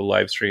themselves with a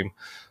live stream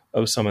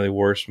of some of the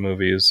worst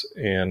movies.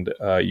 And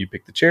you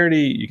pick the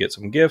charity, you get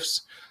some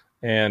gifts,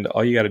 and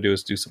all you got to do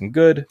is do some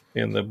good.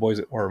 And the boys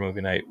at Horror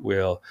Movie Night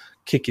will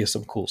kick you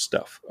some cool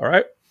stuff. All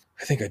right?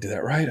 I think I did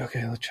that right.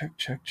 Okay, let's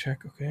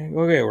check. Okay,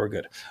 we're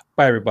good.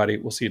 Bye, everybody.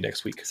 We'll see you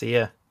next week. See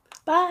ya.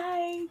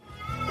 Bye.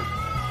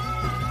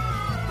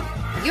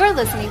 You're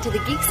listening to the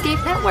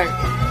Geekscape Network.